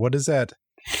shit! What is that?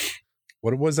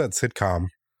 What was that sitcom?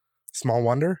 Small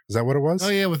Wonder? Is that what it was? Oh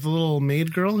yeah, with the little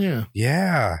maid girl. Yeah.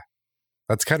 Yeah,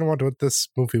 that's kind of what this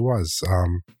movie was.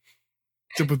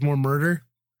 Except with more murder.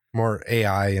 More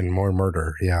AI and more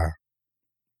murder. Yeah.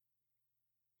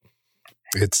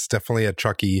 It's definitely a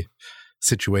Chucky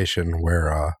situation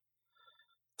where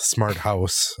the smart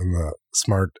house and the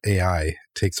smart AI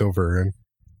takes over and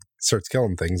starts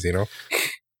killing things, you know?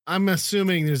 I'm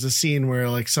assuming there's a scene where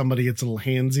like somebody gets a little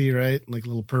handsy, right? Like a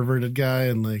little perverted guy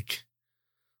and like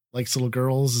likes little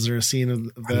girls. Is there a scene of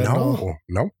that? No.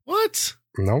 No. What?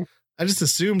 No. I just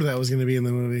assumed that was going to be in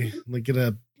the movie. Like get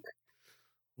a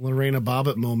Lorena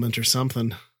Bobbitt moment or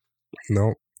something.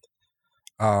 No.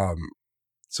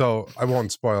 So I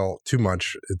won't spoil too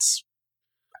much. It's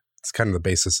kind of the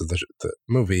basis of the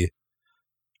movie,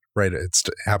 right? It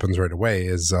happens right away.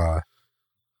 Is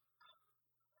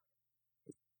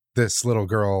this little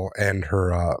girl and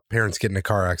her parents get in a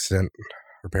car accident.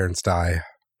 Her parents die,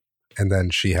 and then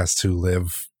she has to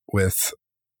live with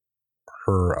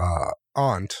her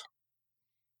aunt,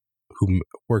 who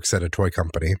works at a toy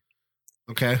company.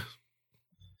 Okay.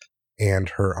 And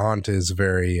her aunt is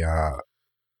very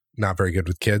not very good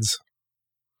with kids.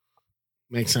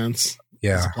 Makes sense.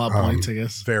 Yeah. That's a plot point, I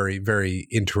guess. Very, very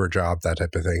into her job, that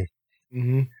type of thing.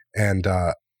 Mm-hmm. And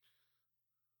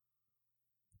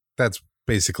that's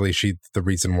basically the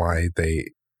reason why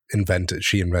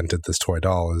she invented this toy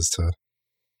doll is to,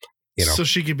 you know. So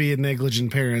she could be a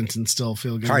negligent parent and still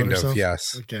feel good about herself? Kind of,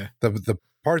 yes. Okay. The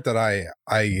part that I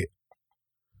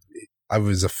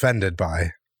was offended by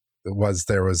was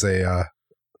there was a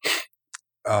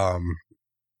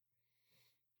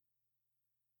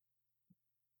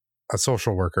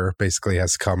social worker basically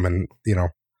has to come and, you know,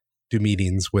 do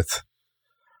meetings with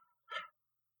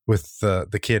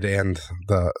the kid and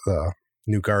the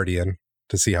new guardian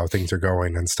to see how things are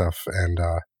going and stuff. And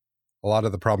a lot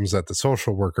of the problems that the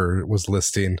social worker was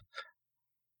listing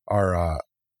are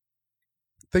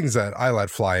things that I let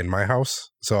fly in my house.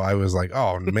 So I was like,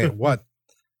 oh man, what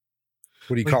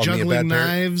do you call me? Juggling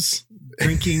knives,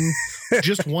 drinking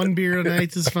just one beer a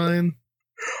night is fine.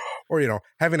 Or, you know,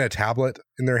 having a tablet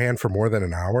in their hand for more than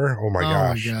an hour. Oh my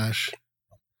gosh. Oh my gosh.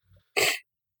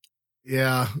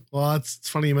 Yeah. Well, it's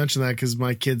funny you mentioned that because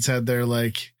my kids had their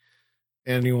like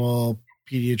annual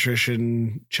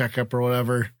pediatrician checkup or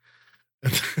whatever.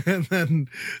 And then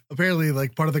apparently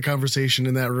like part of the conversation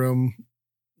in that room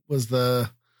was the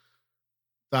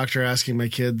doctor asking my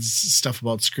kids stuff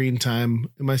about screen time.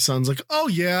 And my son's like, oh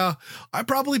yeah, I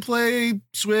probably play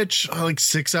Switch like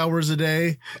 6 hours a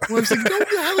day. And I was like,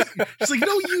 no, he's like,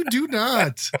 no, you do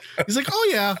not. He's like, oh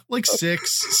yeah, like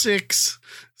six.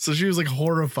 So she was like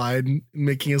horrified and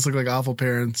making us look like awful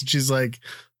parents. And she's like,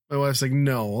 my wife's like,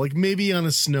 no, like maybe on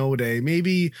a snow day,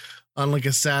 maybe on like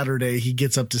a Saturday, he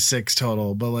gets up to 6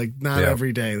 total, but like not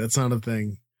every day. That's not a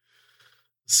thing.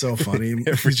 So funny.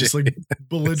 He's just like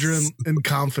belligerent and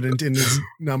confident in his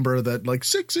number that like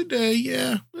 6 a day.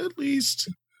 Yeah, at least.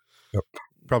 Yep.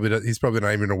 He's probably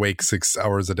not even awake 6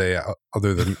 hours a day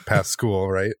other than past school,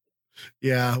 right?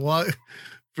 Yeah. Well,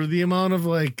 for the amount of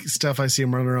like stuff I see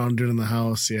him running around doing in the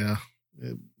house. Yeah.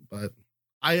 But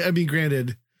I mean,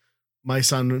 granted, my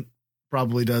son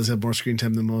probably does have more screen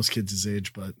time than most kids his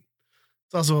age, but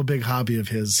it's also a big hobby of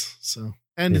his. So,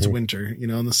 and it's winter, you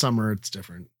know, in the summer, it's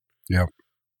different. Yep.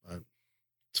 But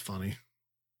it's funny.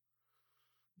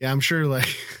 Yeah, I'm sure like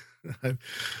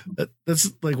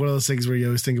that's like one of those things where you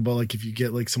always think about, like, if you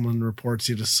get like someone reports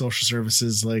you to social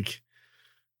services, like,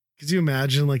 could you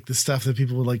imagine like the stuff that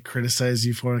people would like criticize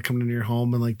you for coming into your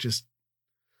home and like just,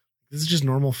 this is just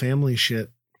normal family shit.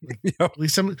 Like, yep. At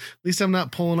least I'm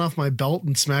not pulling off my belt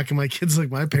and smacking my kids like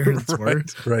my parents were. Right.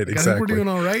 Like, exactly. I think we're doing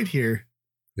all right here.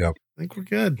 Yep. I think we're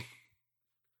good.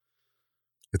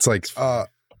 It's like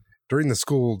during the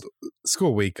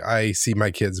school week, I see my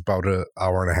kids about an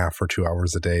hour and a half or 2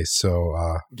 hours a day. So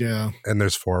yeah, and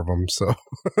there's 4 of them. So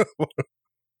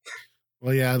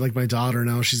well, yeah, like my daughter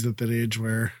now, she's at that age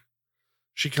where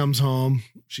she comes home,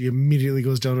 she immediately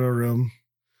goes down to her room,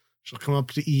 she'll come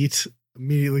up to eat,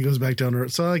 immediately goes back down to her.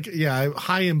 So like, yeah, I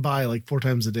high and by like 4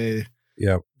 times a day.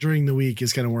 Yeah, during the week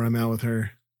is kind of where I'm at with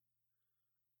her.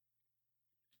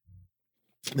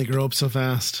 They grow up so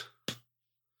fast.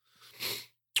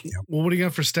 Yep. Well, what do you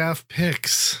got for staff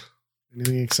picks?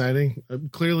 Anything exciting?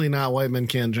 Clearly not White Men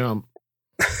Can't Jump.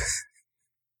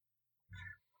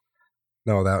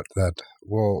 No, that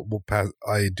we'll pass.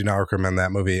 I do not recommend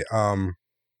that movie.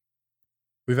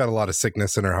 We've had a lot of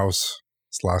sickness in our house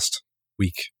this last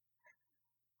week,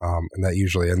 and that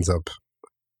usually ends up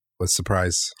with,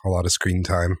 surprise, a lot of screen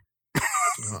time.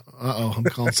 I'm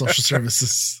calling social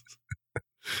services.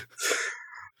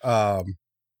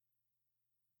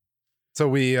 So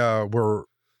we were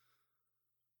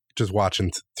just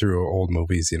watching through old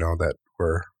movies, you know, that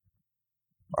were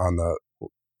on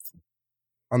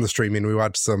the streaming. We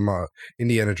watched some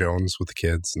Indiana Jones with the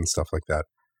kids and stuff like that.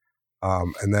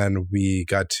 And then we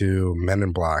got to Men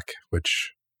in Black,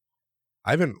 which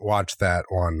I haven't watched that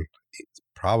one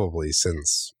probably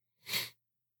since,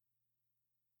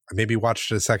 I maybe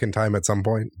watched it a second time at some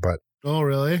point, but. Oh,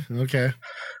 really? Okay.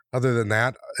 Other than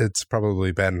that, it's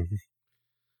probably been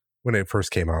when it first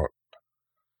came out.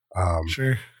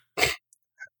 Sure.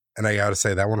 And I gotta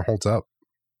say, that one holds up.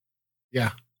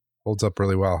 Yeah. Holds up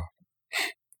really well.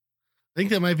 I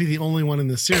think that might be the only one in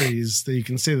the series that you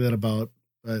can say that about,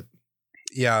 but.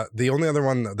 Yeah, the only other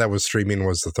one that was streaming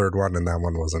was the third one, and that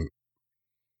one wasn't.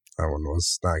 That one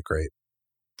was not great.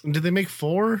 And did they make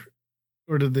 4?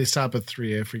 Or did they stop at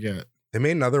 3? I forget. They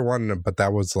made another one, but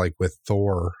that was like with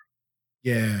Thor.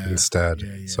 Yeah. Instead.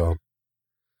 Yeah. So.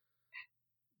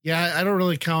 Yeah, I don't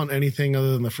really count anything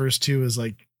other than the first 2 as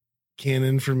like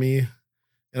canon for me.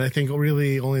 And I think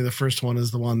really only the first one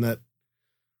is the one that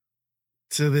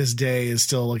to this day is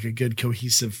still like a good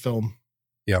cohesive film.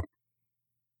 Yep.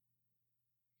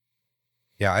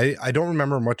 Yeah, I don't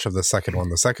remember much of the second one.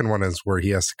 The second one is where he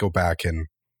has to go back and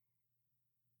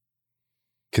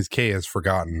because Kay has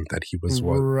forgotten that he was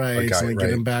what right, a guy, so they right? get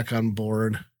him back on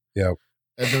board. Yep.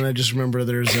 And then I just remember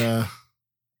there's a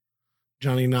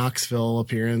Johnny Knoxville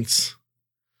appearance.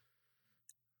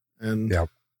 And yep.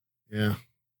 Yeah.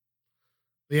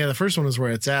 But yeah, the first one is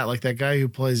where it's at. Like that guy who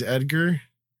plays Edgar.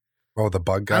 Oh, the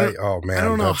bug guy? Oh, man. I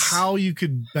don't know how you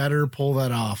could better pull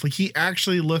that off. Like he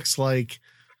actually looks like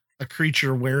a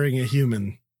creature wearing a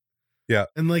human. Yeah.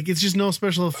 And like it's just no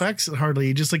special effects hardly.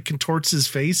 He just like contorts his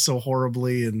face so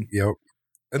horribly and yep.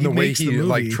 And the way he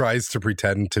like tries to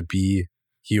pretend to be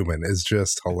human is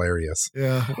just hilarious.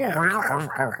 Yeah.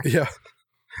 Yeah.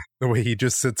 The way he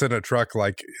just sits in a truck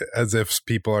like as if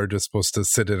people are just supposed to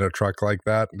sit in a truck like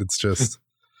that. It's just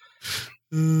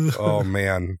oh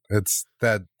man. It's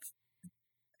that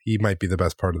he might be the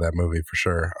best part of that movie for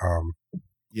sure.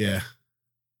 Yeah.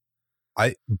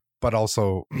 But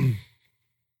also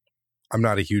I'm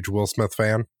not a huge Will Smith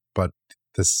fan, but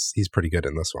he's pretty good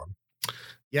in this one.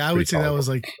 Yeah, I would say that was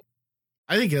like,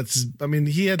 I think I mean,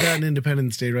 he had that in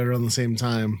Independence Day right around the same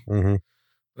time. Mm-hmm.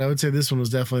 But I would say this one was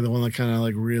definitely the one that kind of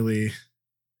like really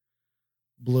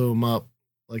blew him up.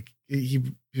 Like he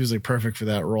was like perfect for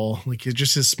that role. Like he's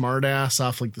just his smart ass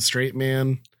off like the Straight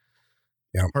Man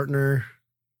partner.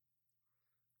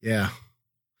 Yeah.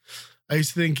 I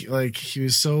used to think like he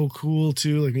was so cool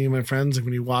too. Like me and my friends, like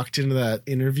when he walked into that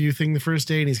interview thing the first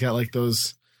day and he's got like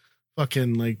those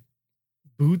fucking like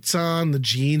boots on, the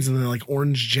jeans, and then like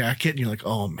orange jacket, and you're like,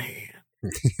 oh man,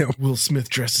 Will Smith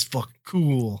dresses fucking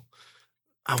cool.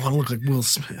 I want to look like Will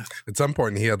Smith. At some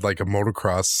point, he had like a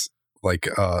motocross like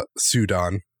suit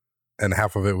on, and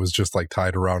half of it was just like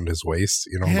tied around his waist.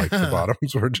 You know, like the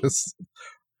bottoms were just.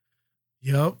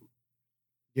 Yep.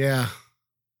 Yeah.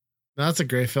 No, that's a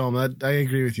great film. I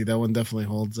agree with you. That one definitely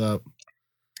holds up.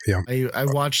 Yeah. I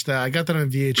watched that. I got that on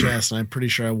VHS, and I'm pretty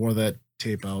sure I wore that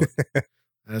tape out.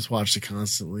 I just watched it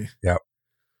constantly. Yeah.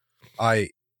 I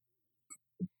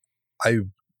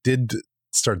did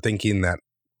start thinking that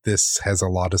this has a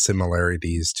lot of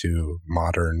similarities to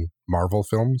modern Marvel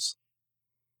films.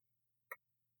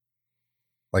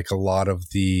 Like a lot of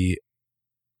the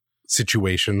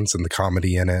situations and the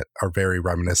comedy in it are very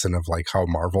reminiscent of like how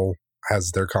Marvel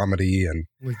has their comedy and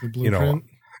like the Blueprint,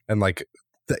 and like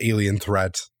the alien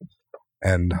threat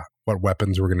and what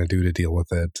weapons we're going to do to deal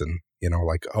with it. And,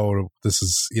 like, oh, this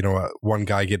is, one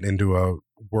guy getting into a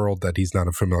world that he's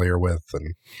not familiar with.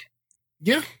 And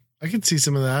yeah, I could see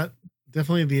some of that.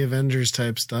 Definitely the Avengers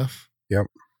type stuff. Yep.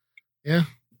 Yeah.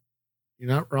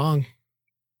 You're not wrong.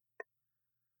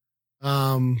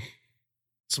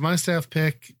 So my staff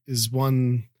pick is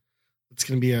one that's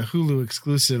going to be a Hulu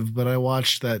exclusive, but I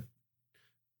watched that.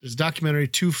 There's a documentary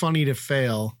Too Funny to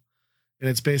Fail, and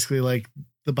it's basically like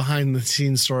the behind the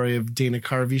scenes story of Dana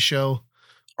Carvey show.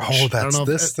 Oh, that's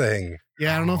this thing.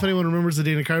 Yeah, I don't know if anyone remembers the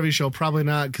Dana Carvey show. Probably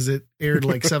not, because it aired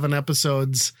like 7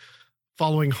 episodes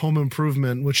following Home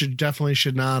Improvement, which it definitely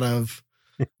should not have.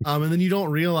 And then you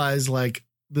don't realize like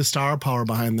the star power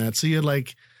behind that. So you had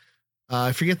like,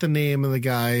 I forget the name of the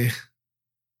guy,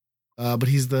 but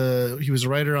he was a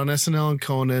writer on SNL and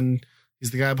Conan.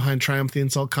 He's the guy behind Triumph the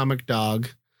Insult Comic Dog.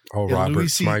 Oh, Robert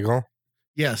Smigel.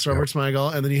 Yes, Robert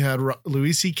Smigel. And then you had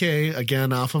Louis C.K.,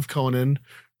 again, off of Conan,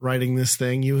 writing this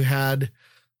thing. You had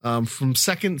from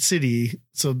Second City,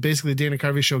 so basically Dana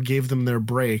Carvey show gave them their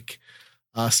break,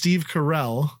 Steve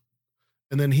Carell,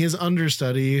 and then his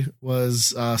understudy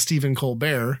was Stephen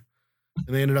Colbert,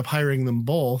 and they ended up hiring them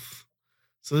both.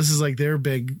 So this is like their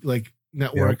big like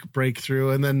network breakthrough.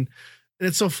 And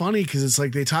it's so funny because it's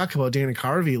like they talk about Dana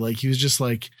Carvey, like he was just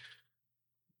like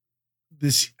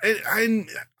this.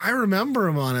 I remember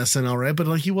him on SNL, right? But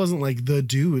like he wasn't like the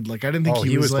dude. Like I didn't think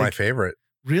he was like, my favorite.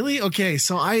 Really? Okay,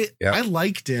 so I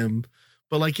liked him,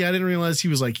 but like I didn't realize he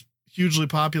was like hugely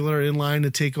popular, in line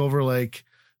to take over like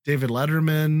David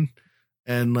Letterman,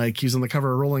 and like he was on the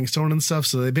cover of Rolling Stone and stuff.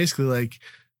 So they basically like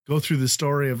go through the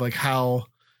story of like how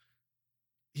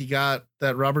he got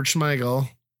that Robert Smigel,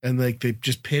 and like they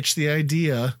just pitched the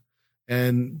idea,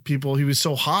 and he was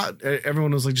so hot,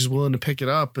 everyone was like just willing to pick it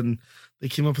up, and they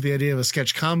came up with the idea of a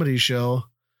sketch comedy show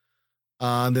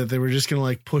that they were just going to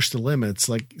like push the limits.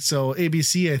 Like, so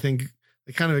ABC, I think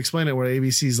they kind of explain it where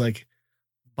ABC's like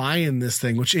buying this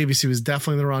thing, which ABC was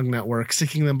definitely the wrong network,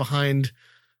 sticking them behind.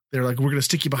 They're like, we're going to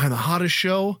stick you behind the hottest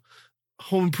show,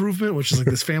 Home Improvement, which is like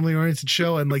this family oriented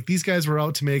show. And like, these guys were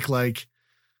out to make like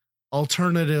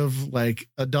alternative, like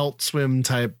Adult Swim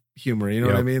type humor. You know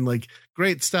what I mean? Like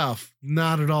great stuff,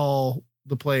 not at all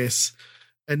the place.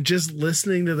 And just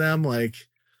listening to them, like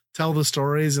tell the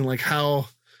stories and like how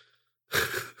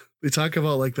they talk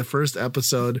about like the first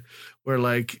episode where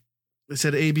like they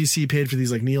said ABC paid for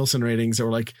these like Nielsen ratings that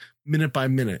were like minute by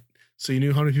minute. So you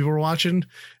knew how many people were watching. And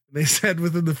they said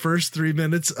within the first 3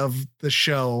 minutes of the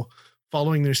show,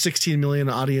 following their 16 million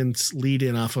audience lead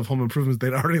in off of Home Improvement,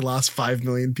 they'd already lost 5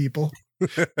 million people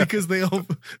because they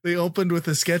opened with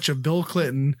a sketch of Bill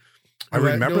Clinton. I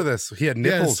remember this. He had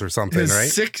nipples or something, right?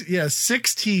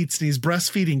 6 teats, and he's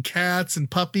breastfeeding cats and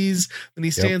puppies. And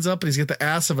he stands up and he's got the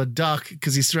ass of a duck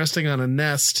because he's resting on a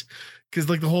nest. Because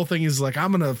like the whole thing is like,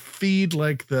 I'm gonna feed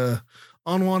like the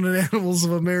unwanted animals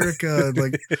of America.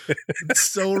 Like it's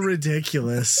so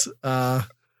ridiculous.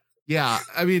 Yeah,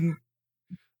 I mean,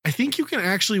 I think you can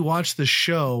actually watch the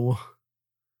show.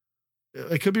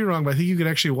 I could be wrong, but I think you can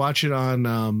actually watch it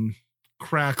on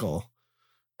Crackle.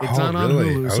 It's not on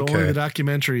Hulu, so only the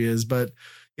documentary is. But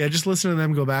yeah, just listen to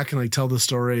them go back and like tell the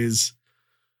stories.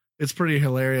 It's pretty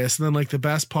hilarious. And then like the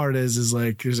best part is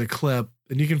like there's a clip,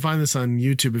 and you can find this on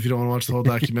YouTube if you don't want to watch the whole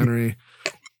documentary.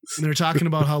 And they're talking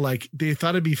about how like they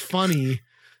thought it'd be funny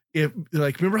if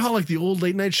like, remember how like the old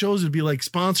late night shows would be like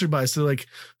sponsored by, so like,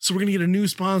 so we're going to get a new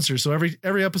sponsor. So every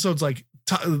episode's like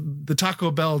the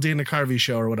Taco Bell Dana Carvey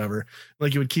show or whatever.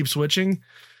 Like it would keep switching.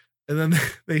 And then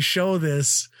they show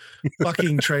this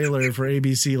fucking trailer for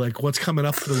ABC, like what's coming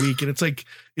up for the week. And it's like,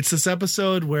 it's this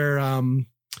episode where, Home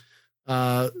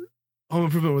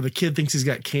Improvement, where the kid thinks he's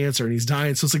got cancer and he's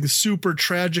dying. So it's like the super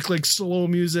tragic, like slow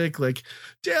music, like,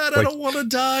 Dad, I don't want to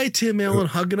die. Tim Allen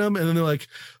hugging him. And then they're like,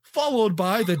 followed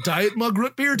by the Diet Mug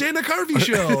Root Beer Dana Carvey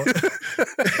show.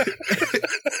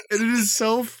 And it is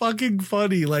so fucking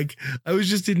funny. Like I was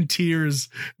just in tears.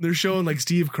 They're showing like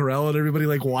Steve Carell and everybody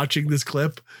like watching this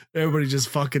clip. Everybody just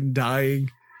fucking dying.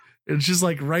 It's just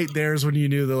like right there's when you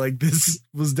knew that like this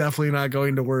was definitely not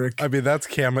going to work. I mean, that's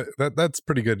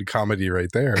pretty good comedy right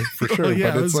there for sure. Oh,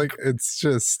 yeah, but it's like, it's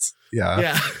just,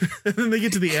 yeah. And then they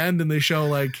get to the end and they show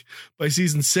like by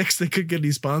season 6 they couldn't get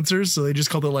any sponsors, so they just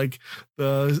called it like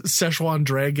the Szechuan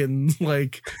Dragon,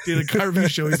 like Dana Carvey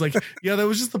show. He's like, yeah, that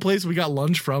was just the place we got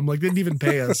lunch from. Like they didn't even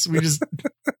pay us. We just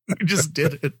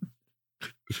did it.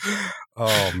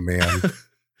 Oh man.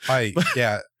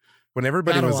 When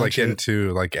everybody was like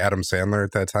into like Adam Sandler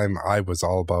at that time, I was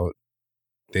all about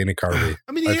Dana Carvey.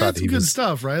 I mean, he had some good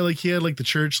stuff, right? Like he had like the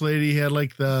church lady, he had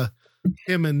like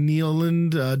him and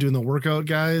Nealand doing the workout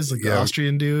guys, like the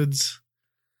Austrian dudes.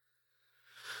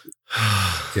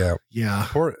 Yeah.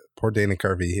 Poor Dana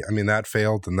Carvey. I mean, that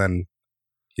failed, and then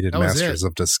he did Masters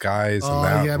of Disguise. Oh,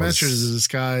 and yeah, Masters of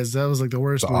Disguise. That was like the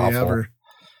worst movie awful. ever.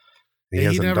 He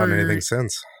hasn't done anything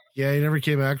since. Yeah, he never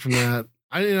came back from that.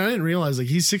 I didn't realize like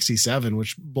he's 67,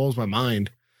 which blows my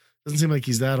mind. Doesn't seem like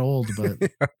he's that old, but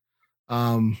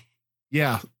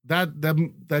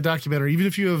that documentary, even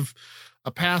if you have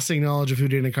a passing knowledge of who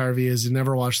Dana Carvey is and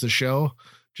never watched the show,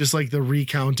 just like the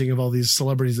recounting of all these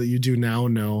celebrities that you do now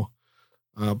know,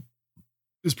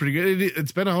 is pretty good.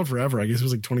 It's been out forever. I guess it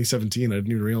was like 2017. I didn't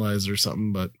even realize or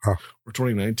something, but or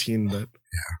 2019. But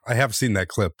yeah, I have seen that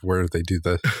clip where they do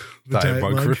the Diet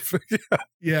Mug.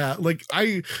 Yeah, like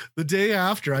the day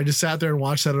after, I just sat there and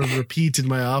watched that on repeat in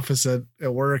my office at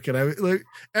work, and I like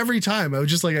every time I was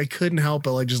just like I couldn't help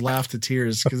but like just laugh to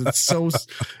tears because it's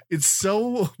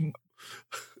so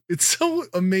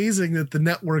amazing that the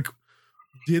network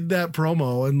did that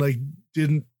promo and like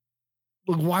didn't.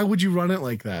 Like, why would you run it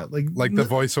like that? Like the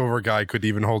voiceover guy could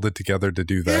even hold it together to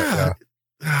do that.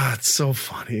 Yeah. It's so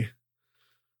funny.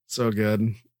 So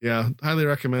good. Yeah. Highly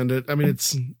recommend it. I mean,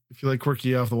 if you like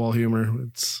quirky off the wall humor,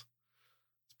 it's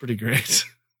pretty great.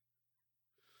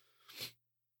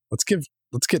 Let's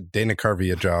get Dana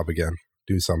Carvey a job again.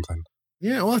 Do something.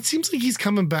 Yeah. Well, it seems like he's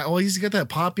coming back. Well, he's got that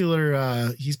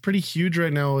popular, he's pretty huge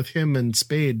right now with him and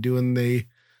Spade doing, they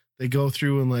go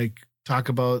through and like talk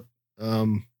about,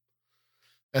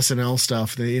 SNL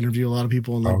stuff. They interview a lot of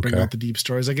people and like bring out the deep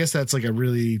stories. I guess that's like a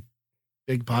really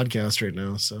big podcast right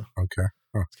now. So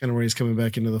it's kind of where he's coming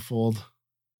back into the fold.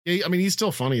 Yeah, I mean, he's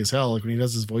still funny as hell. Like when he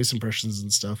does his voice impressions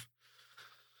and stuff.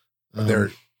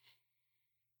 I'm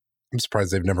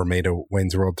surprised they've never made a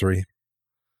Wayne's World 3.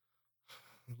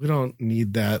 We don't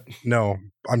need that. No,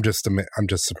 I'm just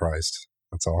surprised.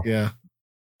 That's all. Yeah.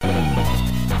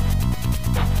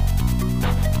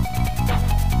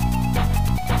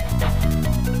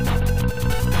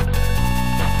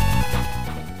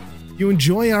 You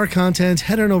enjoy our content,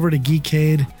 head on over to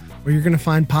Geekade, where you're going to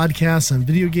find podcasts on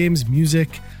video games, music,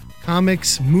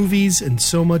 comics, movies, and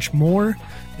so much more.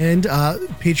 And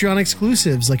Patreon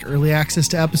exclusives like early access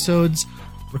to episodes,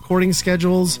 recording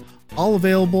schedules, all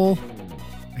available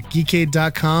at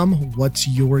geekade.com. What's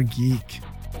your geek?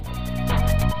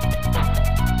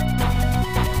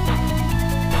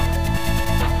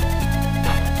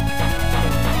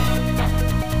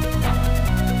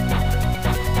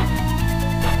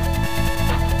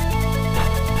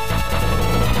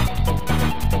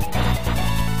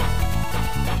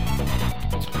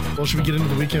 Well, should we get into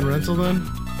the weekend rental then?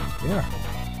 Yeah.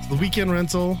 So the weekend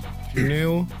rental, if you're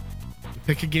new, you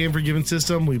pick a game for a given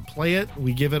system, we play it,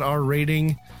 we give it our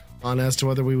rating on as to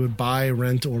whether we would buy,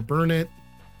 rent, or burn it.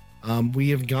 We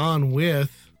have gone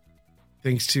with,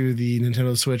 thanks to the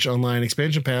Nintendo Switch Online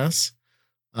Expansion Pass,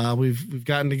 we've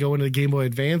gotten to go into the Game Boy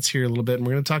Advance here a little bit, and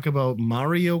we're going to talk about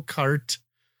Mario Kart :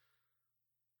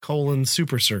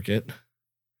 Super Circuit.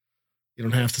 You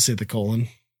don't have to say the colon.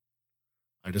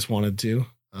 I just wanted to.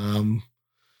 So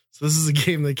this is a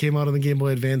game that came out on the Game Boy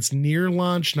Advance near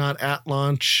launch, not at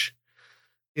launch.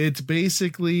 It's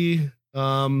basically,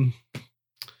 think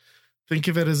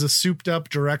of it as a souped up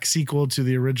direct sequel to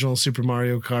the original Super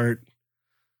Mario Kart,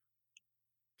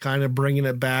 kind of bringing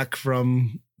it back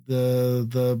from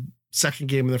the second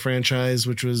game in the franchise,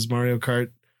 which was Mario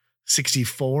Kart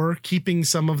 64, keeping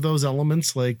some of those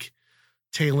elements like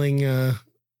tailing,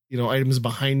 items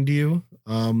behind you.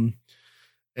 And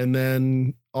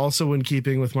then also in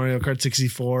keeping with Mario Kart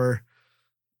 64,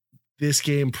 this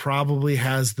game probably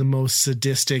has the most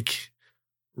sadistic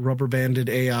rubber banded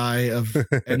AI of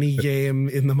any game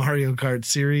in the Mario Kart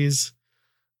series.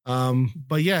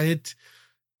 But yeah, it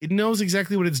knows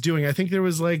exactly what it's doing. I think there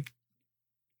was like,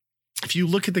 if you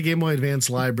look at the Game Boy Advance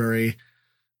library,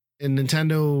 and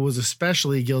Nintendo was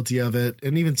especially guilty of it,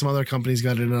 and even some other companies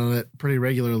got in on it pretty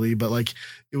regularly, but like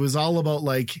it was all about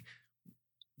like,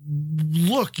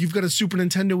 look, you've got a Super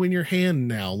Nintendo in your hand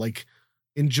now. Like,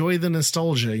 enjoy the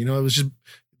nostalgia. It was just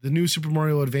the new Super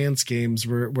Mario Advance games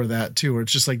were that too, where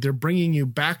it's just like they're bringing you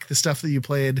back the stuff that you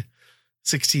played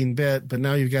 16-bit, but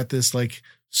now you've got this like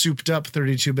souped up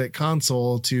 32-bit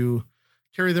console to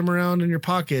carry them around in your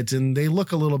pocket, and they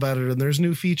look a little better, and there's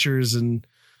new features, and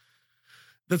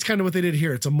that's kind of what they did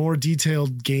here. It's a more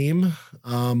detailed game,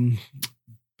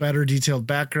 better detailed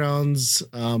backgrounds,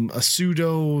 a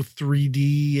pseudo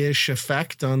 3D-ish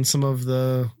effect on some of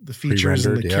the features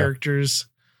and the characters.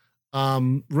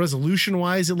 Resolution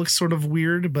wise, it looks sort of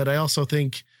weird, but I also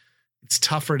think it's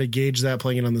tougher to gauge that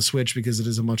playing it on the Switch because it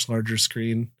is a much larger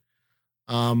screen.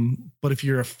 But if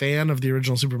you're a fan of the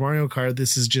original Super Mario Kart,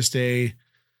 this is just a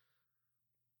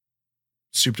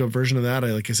souped up version of that.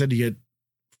 Like I said, you get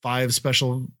you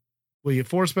get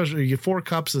 4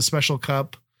 cups, a special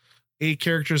cup, 8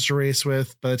 characters to race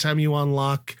with. By the time you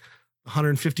unlock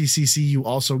 150cc, you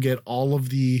also get all of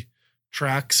the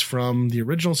tracks from the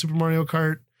original Super Mario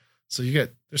Kart. So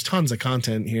there's tons of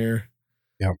content here.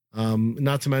 Yeah.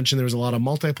 Not to mention there was a lot of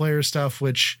multiplayer stuff,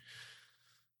 which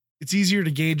it's easier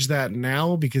to gauge that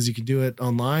now because you can do it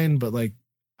online. But like,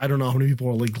 I don't know how many people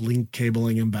were like link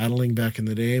cabling and battling back in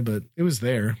the day, but it was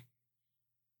there.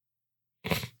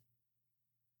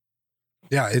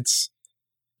 Yeah,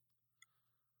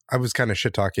 I was kind of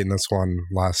shit talking this one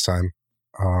last time,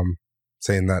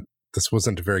 saying that this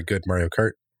wasn't a very good Mario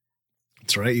Kart.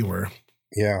 That's right, you were.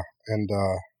 Yeah, and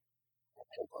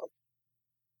hold on.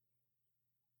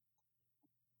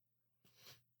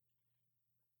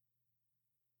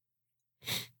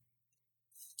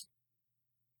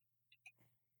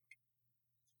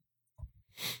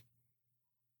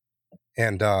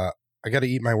 And I got to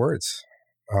eat my words.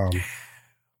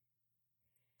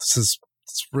 It's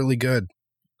really good.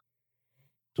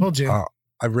 Told you.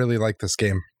 I really like this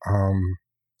game.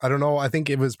 I don't know. I think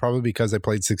it was probably because I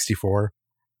played 64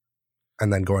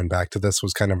 and then going back to this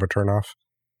was kind of a turnoff.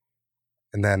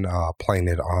 And then playing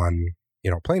it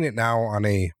now on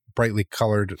a brightly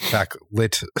colored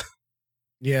backlit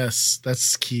yes,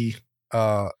 that's key.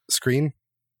 Screen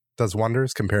does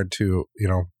wonders compared to,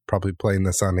 probably playing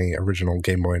this on a original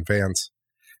Game Boy Advance.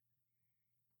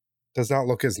 Does not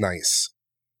look as nice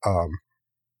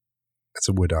as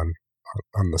it would on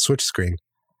the Switch screen.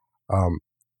 The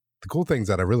cool things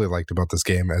that I really liked about this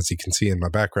game, as you can see in my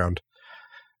background,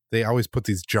 they always put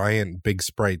these giant big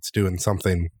sprites doing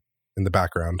something in the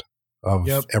background of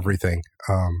everything.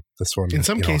 This one, in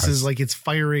some cases, like it's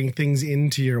firing things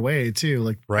into your way too,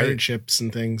 like pirate ships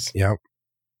and things. Yep.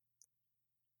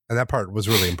 And that part was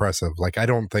really impressive. Like, I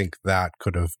don't think that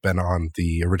could have been on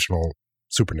the original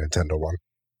Super Nintendo one.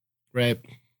 Right.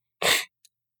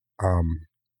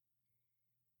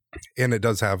 And it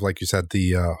does have, like you said,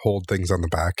 the hold things on the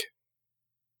back.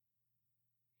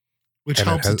 Which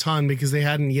helps a ton because they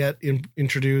hadn't yet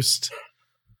introduced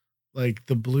like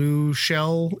the blue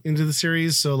shell into the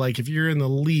series. So like if you're in the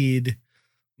lead,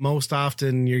 most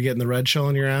often you're getting the red shell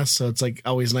on your ass. So it's like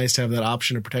always nice to have that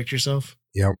option to protect yourself.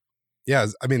 Yep. Yeah.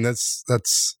 I mean, that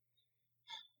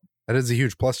is a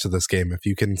huge plus to this game. If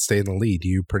you can stay in the lead,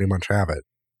 you pretty much have it.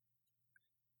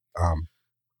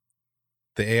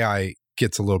 The AI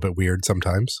gets a little bit weird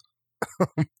sometimes.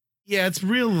 Yeah, it's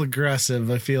real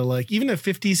aggressive. I feel like even at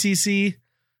 50cc,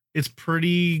 it's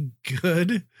pretty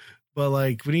good. But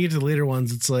like when you get to the later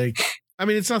ones, it's like, I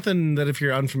mean, it's nothing that if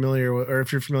you're unfamiliar with, or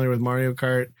if you're familiar with Mario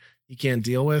Kart, you can't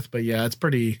deal with. But yeah, it's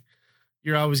pretty,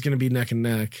 you're always going to be neck and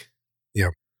neck. Yeah.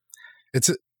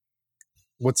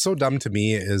 What's so dumb to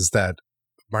me is that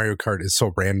Mario Kart is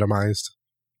so randomized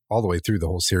all the way through the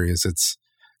whole series. It's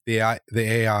the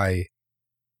AI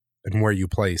and where you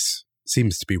place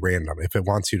seems to be random. If it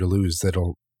wants you to lose,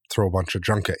 it'll throw a bunch of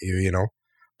junk at you,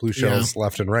 blue shells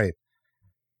left and right.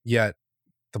 Yet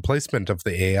the placement of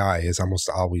the AI is almost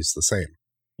always the same.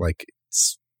 Like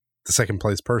the second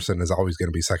place person is always going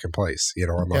to be second place,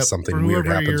 unless something weird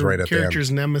happens right at the end.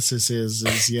 Character's nemesis is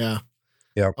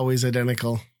always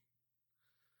identical.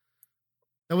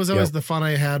 That was always the fun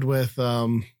I had with,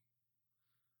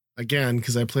 I again,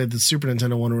 because I played the Super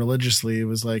Nintendo one religiously, it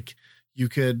was like you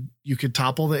could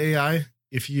topple the AI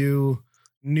if you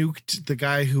nuked the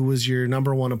guy who was your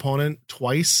number one opponent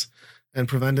twice and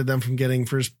prevented them from getting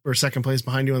first or second place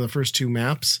behind you on the first two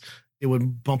maps. It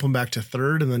would bump them back to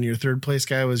third, and then your third place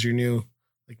guy was your new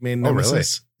like main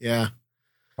nemesis. Really? Yeah.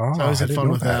 Oh, so I always had fun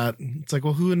with that. It's like,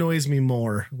 well, who annoys me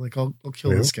more? Like, I'll kill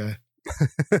this guy.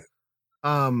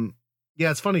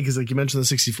 Yeah, it's funny because like you mentioned the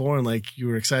 64 and like you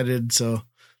were excited, so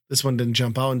this one didn't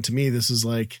jump out. And to me, this was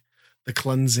like the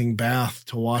cleansing bath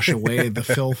to wash away the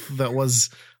filth that was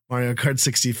Mario Kart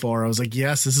 64. I was like,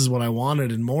 yes, this is what I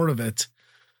wanted and more of it.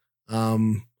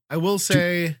 I will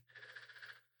say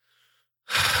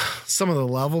some of the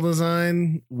level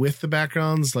design with the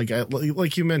backgrounds, like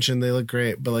you mentioned, they look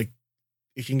great, but like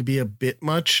it can be a bit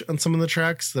much on some of the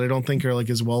tracks that I don't think are like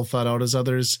as well thought out as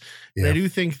others. Yeah. And I do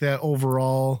think that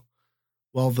overall,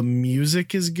 while the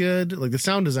music is good, like the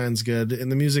sound design's good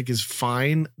and the music is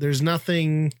fine, there's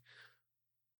nothing.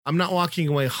 I'm not walking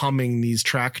away humming these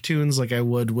track tunes like I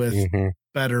would with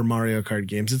better Mario Kart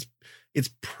games. It's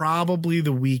probably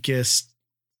the weakest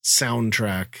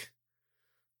soundtrack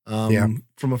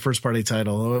from a first party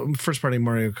title, first party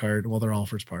Mario Kart. Well, they're all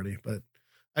first party, but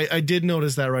I did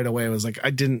notice that right away. I was like, I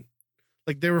didn't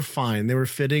like, they were fine. They were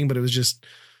fitting, but it was just,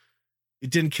 it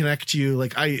didn't connect to you.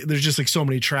 Like there's just like so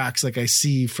many tracks like I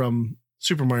see from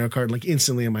Super Mario Kart, like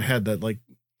instantly in my head that like,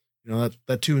 you know,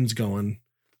 that tune's going.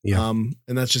 Yeah. And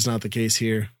that's just not the case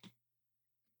here.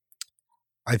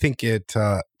 I think it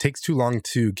takes too long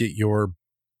to get your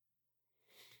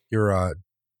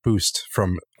boost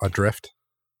from a drift.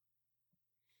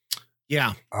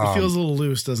 Yeah, it feels a little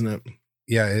loose, doesn't it?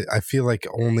 Yeah, I feel like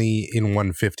only in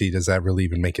 150 does that really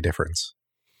even make a difference.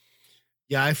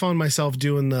 Yeah, I found myself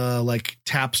doing the like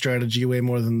tap strategy way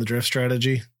more than the drift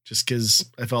strategy, just because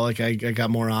I felt like I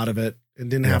got more out of it and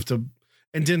didn't have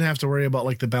to worry about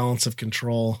like the balance of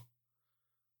control.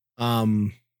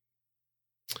 What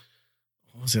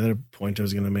was the other point I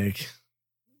was going to make?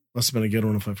 Must have been a good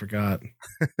one if I forgot.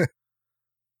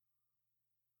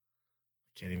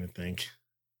 Can't even think.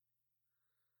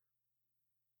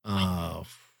 Oh,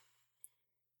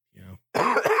 yeah.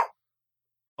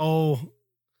 Oh,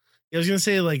 I was going to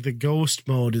say like the ghost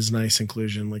mode is nice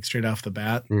inclusion, like straight off the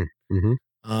bat.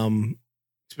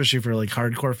 Especially for like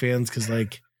hardcore fans. Cause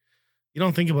like you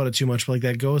don't think about it too much, but like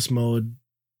that ghost mode,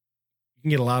 you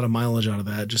can get a lot of mileage out of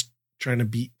that. Just trying to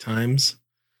beat times.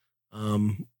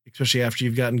 Especially after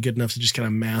you've gotten good enough to just kind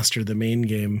of master the main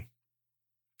game.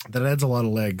 That adds a lot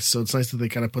of legs. So it's nice that they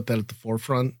kind of put that at the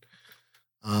forefront.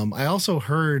 I also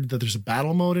heard that there's a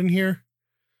battle mode in here,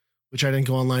 which I didn't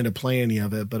go online to play any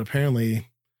of it, but apparently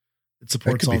it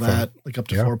supports all that, like up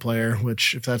to 4-player,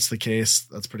 which if that's the case,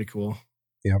 that's pretty cool.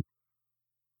 Yep.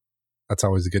 That's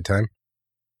always a good time.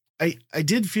 I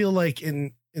did feel like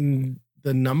in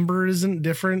the number isn't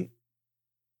different,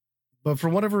 but for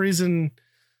whatever reason,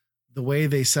 the way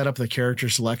they set up the character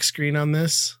select screen on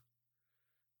this,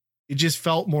 it just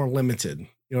felt more limited.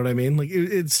 You know what I mean? Like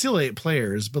it's still 8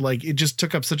 players, but like it just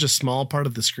took up such a small part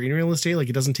of the screen real estate. Like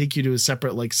it doesn't take you to a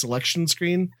separate like selection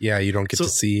screen. Yeah, you don't get to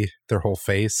see their whole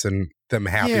face and them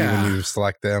happy when you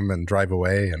select them and drive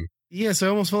away. And yeah, so I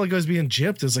almost felt like I was being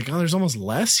gypped. It's like, oh, there's almost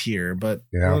less here. But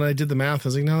when I did the math, I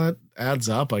was like, no, that adds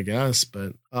up, I guess.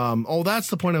 But that's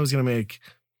the point I was gonna make.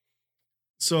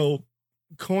 So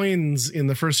coins in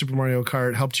the first Super Mario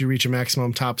Kart helped you reach a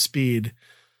maximum top speed.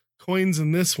 Coins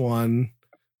in this one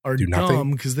are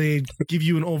dumb because they give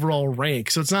you an overall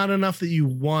rank. So it's not enough that you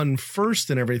won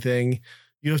first and everything.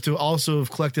 You have to also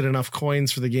have collected enough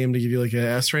coins for the game to give you like a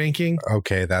S ranking.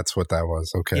 Okay, that's what that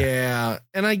was. Okay. Yeah.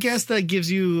 And I guess that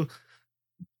gives you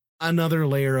another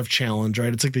layer of challenge,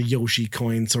 right? It's like the Yoshi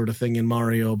coin sort of thing in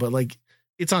Mario, but like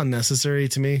it's unnecessary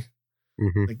to me.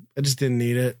 Like I just didn't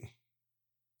need it.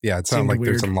 Yeah, it's not like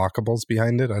weird. There's unlockables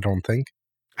behind it, I don't think.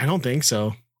 I don't think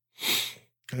so.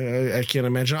 I can't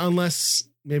imagine, unless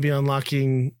maybe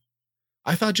unlocking.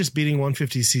 I thought just beating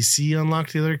 150cc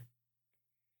unlocked the other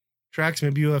tracks.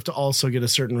 Maybe you have to also get a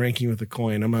certain ranking with a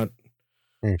coin. I'm not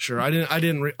sure. I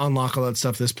didn't unlock all that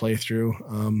stuff this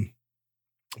playthrough.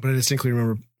 But I distinctly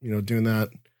remember, doing that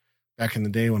back in the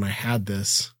day when I had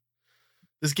this.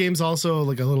 This game's also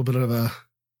like a little bit of a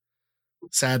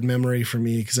sad memory for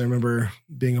me because I remember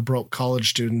being a broke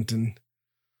college student and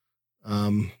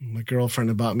my girlfriend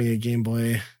had bought me a Game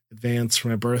Boy Advance for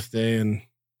my birthday, and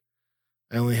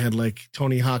I only had like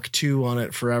Tony Hawk 2 on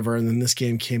it forever. And then this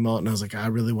game came out and I was like, I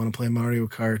really want to play Mario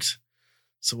Kart.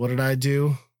 So what did I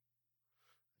do?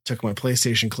 Took my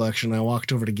PlayStation collection. I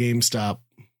walked over to GameStop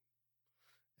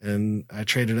and I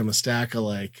traded him a stack of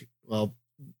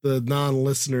the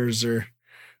non-listeners are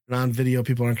And on video,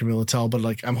 people aren't gonna be able to tell, but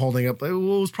like I'm holding up, it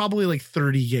was probably like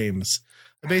 30 games.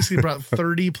 I basically brought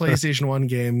 30 PlayStation 1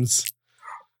 games.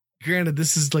 Granted,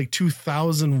 this is like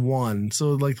 2001,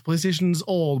 so like the PlayStation is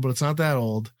old, but it's not that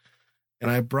old.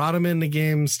 And I brought them into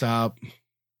GameStop,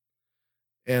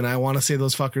 and I want to say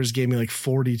those fuckers gave me like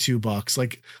 $42.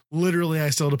 Like literally,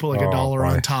 I still had to put like $1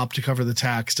 on top to cover the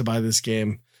tax to buy this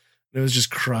game. And it was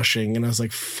just crushing, and I was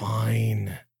like,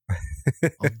 "Fine,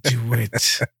 I'll do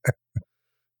it."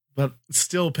 But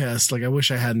still pissed. Like I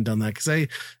wish I hadn't done that because it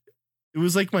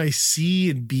was like my C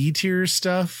and B tier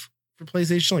stuff for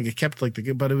PlayStation. Like it kept like the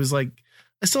good, but it was like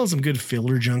I still had some good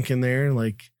filler junk in there,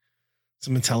 like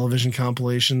some Intellivision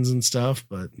compilations and stuff.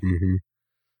 But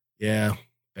yeah,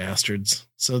 bastards.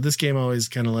 So this game always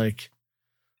kind of like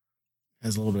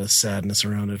has a little bit of sadness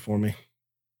around it for me.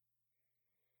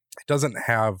 It doesn't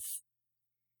have.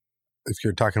 If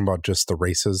you're talking about just the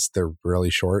races, they're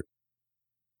really short.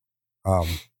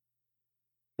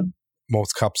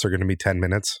 Most cups are going to be 10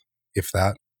 minutes, if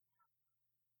that.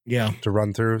 Yeah. To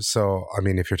run through. So, I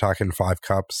mean, if you're talking 5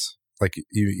 cups, like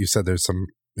you said, there's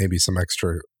maybe some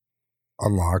extra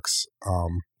unlocks.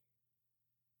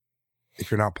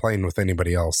 If you're not playing with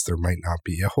anybody else, there might not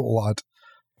be a whole lot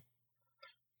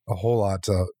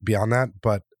beyond that.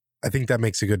 But I think that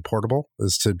makes a good portable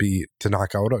is to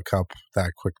knock out a cup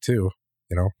that quick too,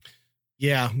 you know?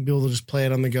 Yeah. Be able to just play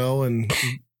it on the go, and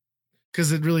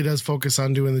because it really does focus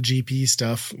on doing the GP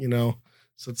stuff, you know?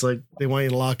 So it's like they want you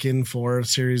to lock in for a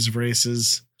series of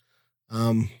races.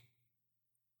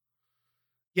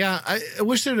 Yeah, I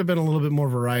wish there'd have been a little bit more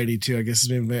variety too. I guess is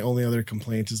maybe my only other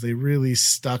complaint is they really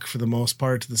stuck for the most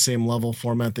part to the same level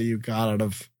format that you got out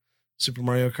of Super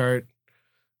Mario Kart.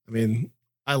 I mean,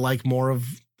 I like more of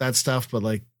that stuff, but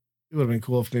like it would have been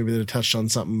cool if maybe they'd touched on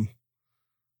something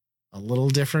a little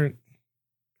different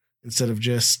instead of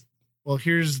just, well,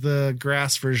 here's the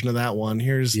grass version of that one.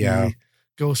 Here's the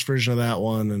ghost version of that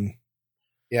one. And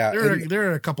there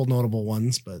are a couple notable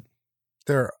ones, but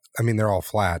they're all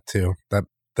flat too.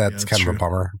 That's kind of a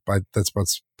bummer, but that's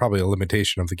what's probably a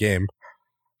limitation of the game.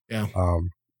 Yeah.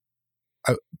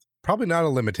 Probably not a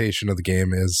limitation of the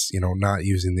game is, not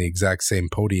using the exact same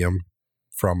podium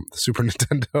from the Super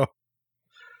Nintendo.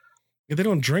 Yeah, they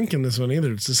don't drink in this one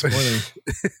either. It's disappointing.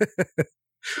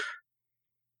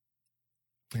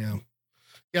 Yeah.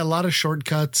 Yeah, a lot of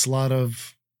shortcuts, a lot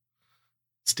of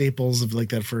staples of like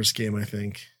that first game, I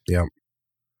think. Yeah.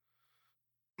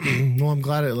 Well, I'm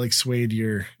glad it like swayed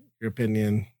your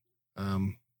opinion. I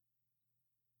mean,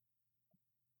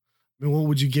 what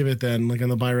would you give it then? Like on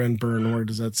the buy, rent, burn, where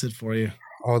does that sit for you?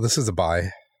 Oh, this is a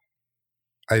buy.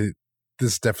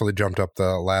 This definitely jumped up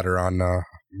the ladder on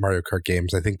Mario Kart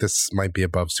games. I think this might be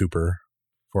above Super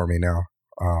for me now.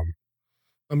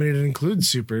 I mean, it includes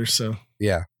Super, so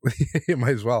yeah, it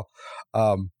might as well.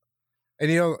 And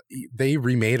they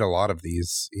remade a lot of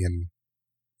these in.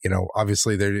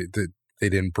 Obviously they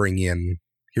didn't bring in.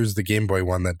 Here's the Game Boy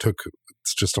one that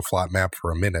it's just a flat map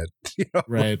for a minute.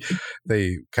 Right?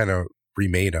 They kind of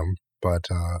remade them, but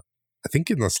I think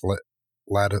in this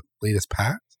latest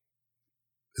pack,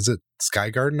 is it Sky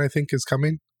Garden? I think is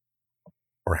coming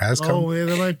or has come. Oh, yeah,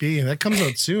 that might be. That comes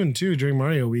out soon too during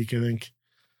Mario Week, I think,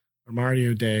 or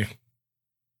Mario Day.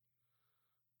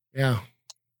 Yeah.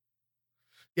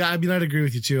 Yeah, I mean, I'd agree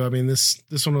with you too. I mean, this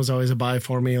one was always a buy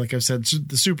for me. Like I've said,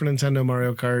 the Super Nintendo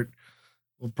Mario Kart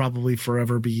will probably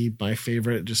forever be my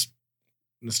favorite. Just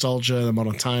nostalgia, the amount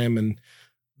of time, and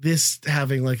this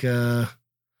having like a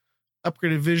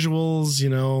upgraded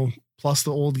visuals, plus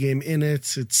the old game in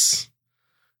it. It's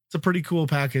a pretty cool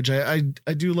package. I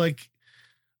do like.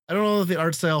 I don't know if the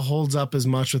art style holds up as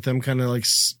much with them kind of like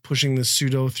pushing the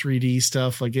pseudo 3D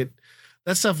stuff. Like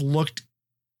that stuff looked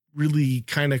really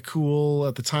kind of cool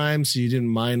at the time, so you didn't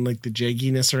mind like the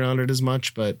jagginess around it as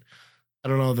much. But I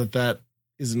don't know that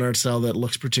is an art style that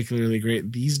looks particularly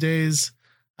great these days.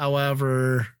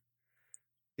 However,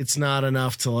 it's not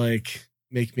enough to like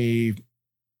make me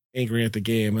angry at the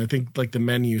game. I think like the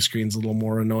menu screen's a little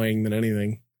more annoying than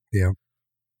anything. Yeah.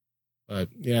 But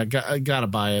yeah, I gotta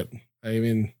buy it. I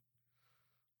mean,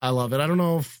 I love it. I don't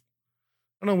know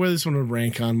where this one would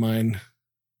rank on mine.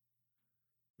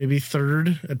 Maybe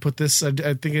third. I'd put this. I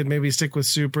think it'd maybe stick with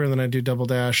Super, and then I'd do Double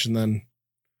Dash, and then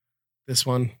this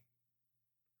one.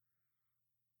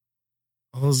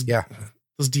 All those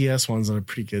DS ones are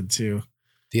pretty good too.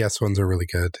 DS ones are really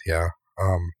good. Yeah.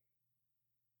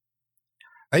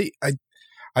 I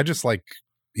just like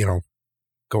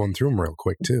going through them real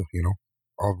quick too.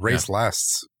 A race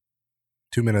lasts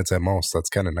 2 minutes at most. That's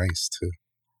kind of nice too.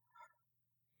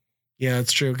 Yeah,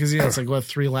 it's true. Because it's like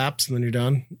 3 laps and then you're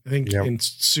done. I think in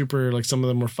Super, like some of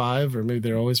them were 5, or maybe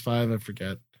they're always 5. I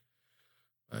forget.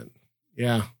 But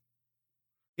yeah.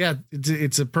 Yeah,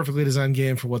 it's a perfectly designed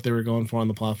game for what they were going for on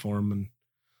the platform, and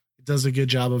it does a good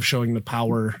job of showing the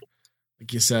power,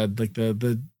 like you said, like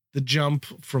the jump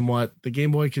from what the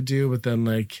Game Boy could do, but then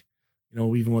like, you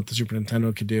know, even what the Super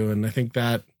Nintendo could do. And I think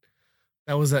that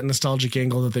was that nostalgic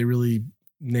angle that they really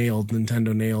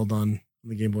Nintendo nailed on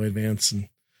the Game Boy Advance, and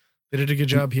they did a good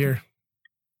job here.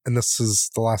 And this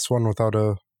is the last one without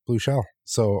a blue shell,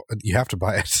 so you have to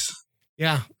buy it.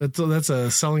 Yeah, that's a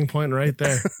selling point right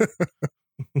there.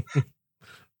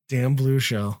 Damn blue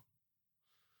shell.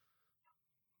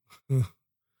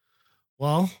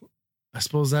 Well, I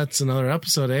suppose that's another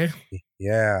episode, eh?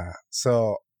 Yeah.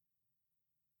 So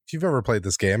if you've ever played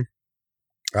this game,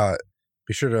 be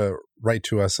sure to write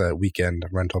to us at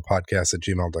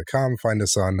weekendrentalpodcast@gmail.com. Find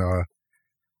us on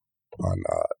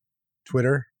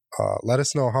Twitter. Let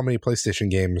us know how many PlayStation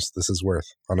games this is worth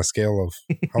on a scale of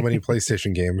how many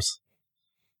PlayStation games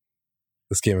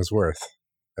this game is worth.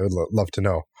 I would love to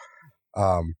know.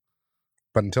 But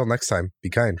until next time, be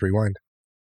kind, rewind.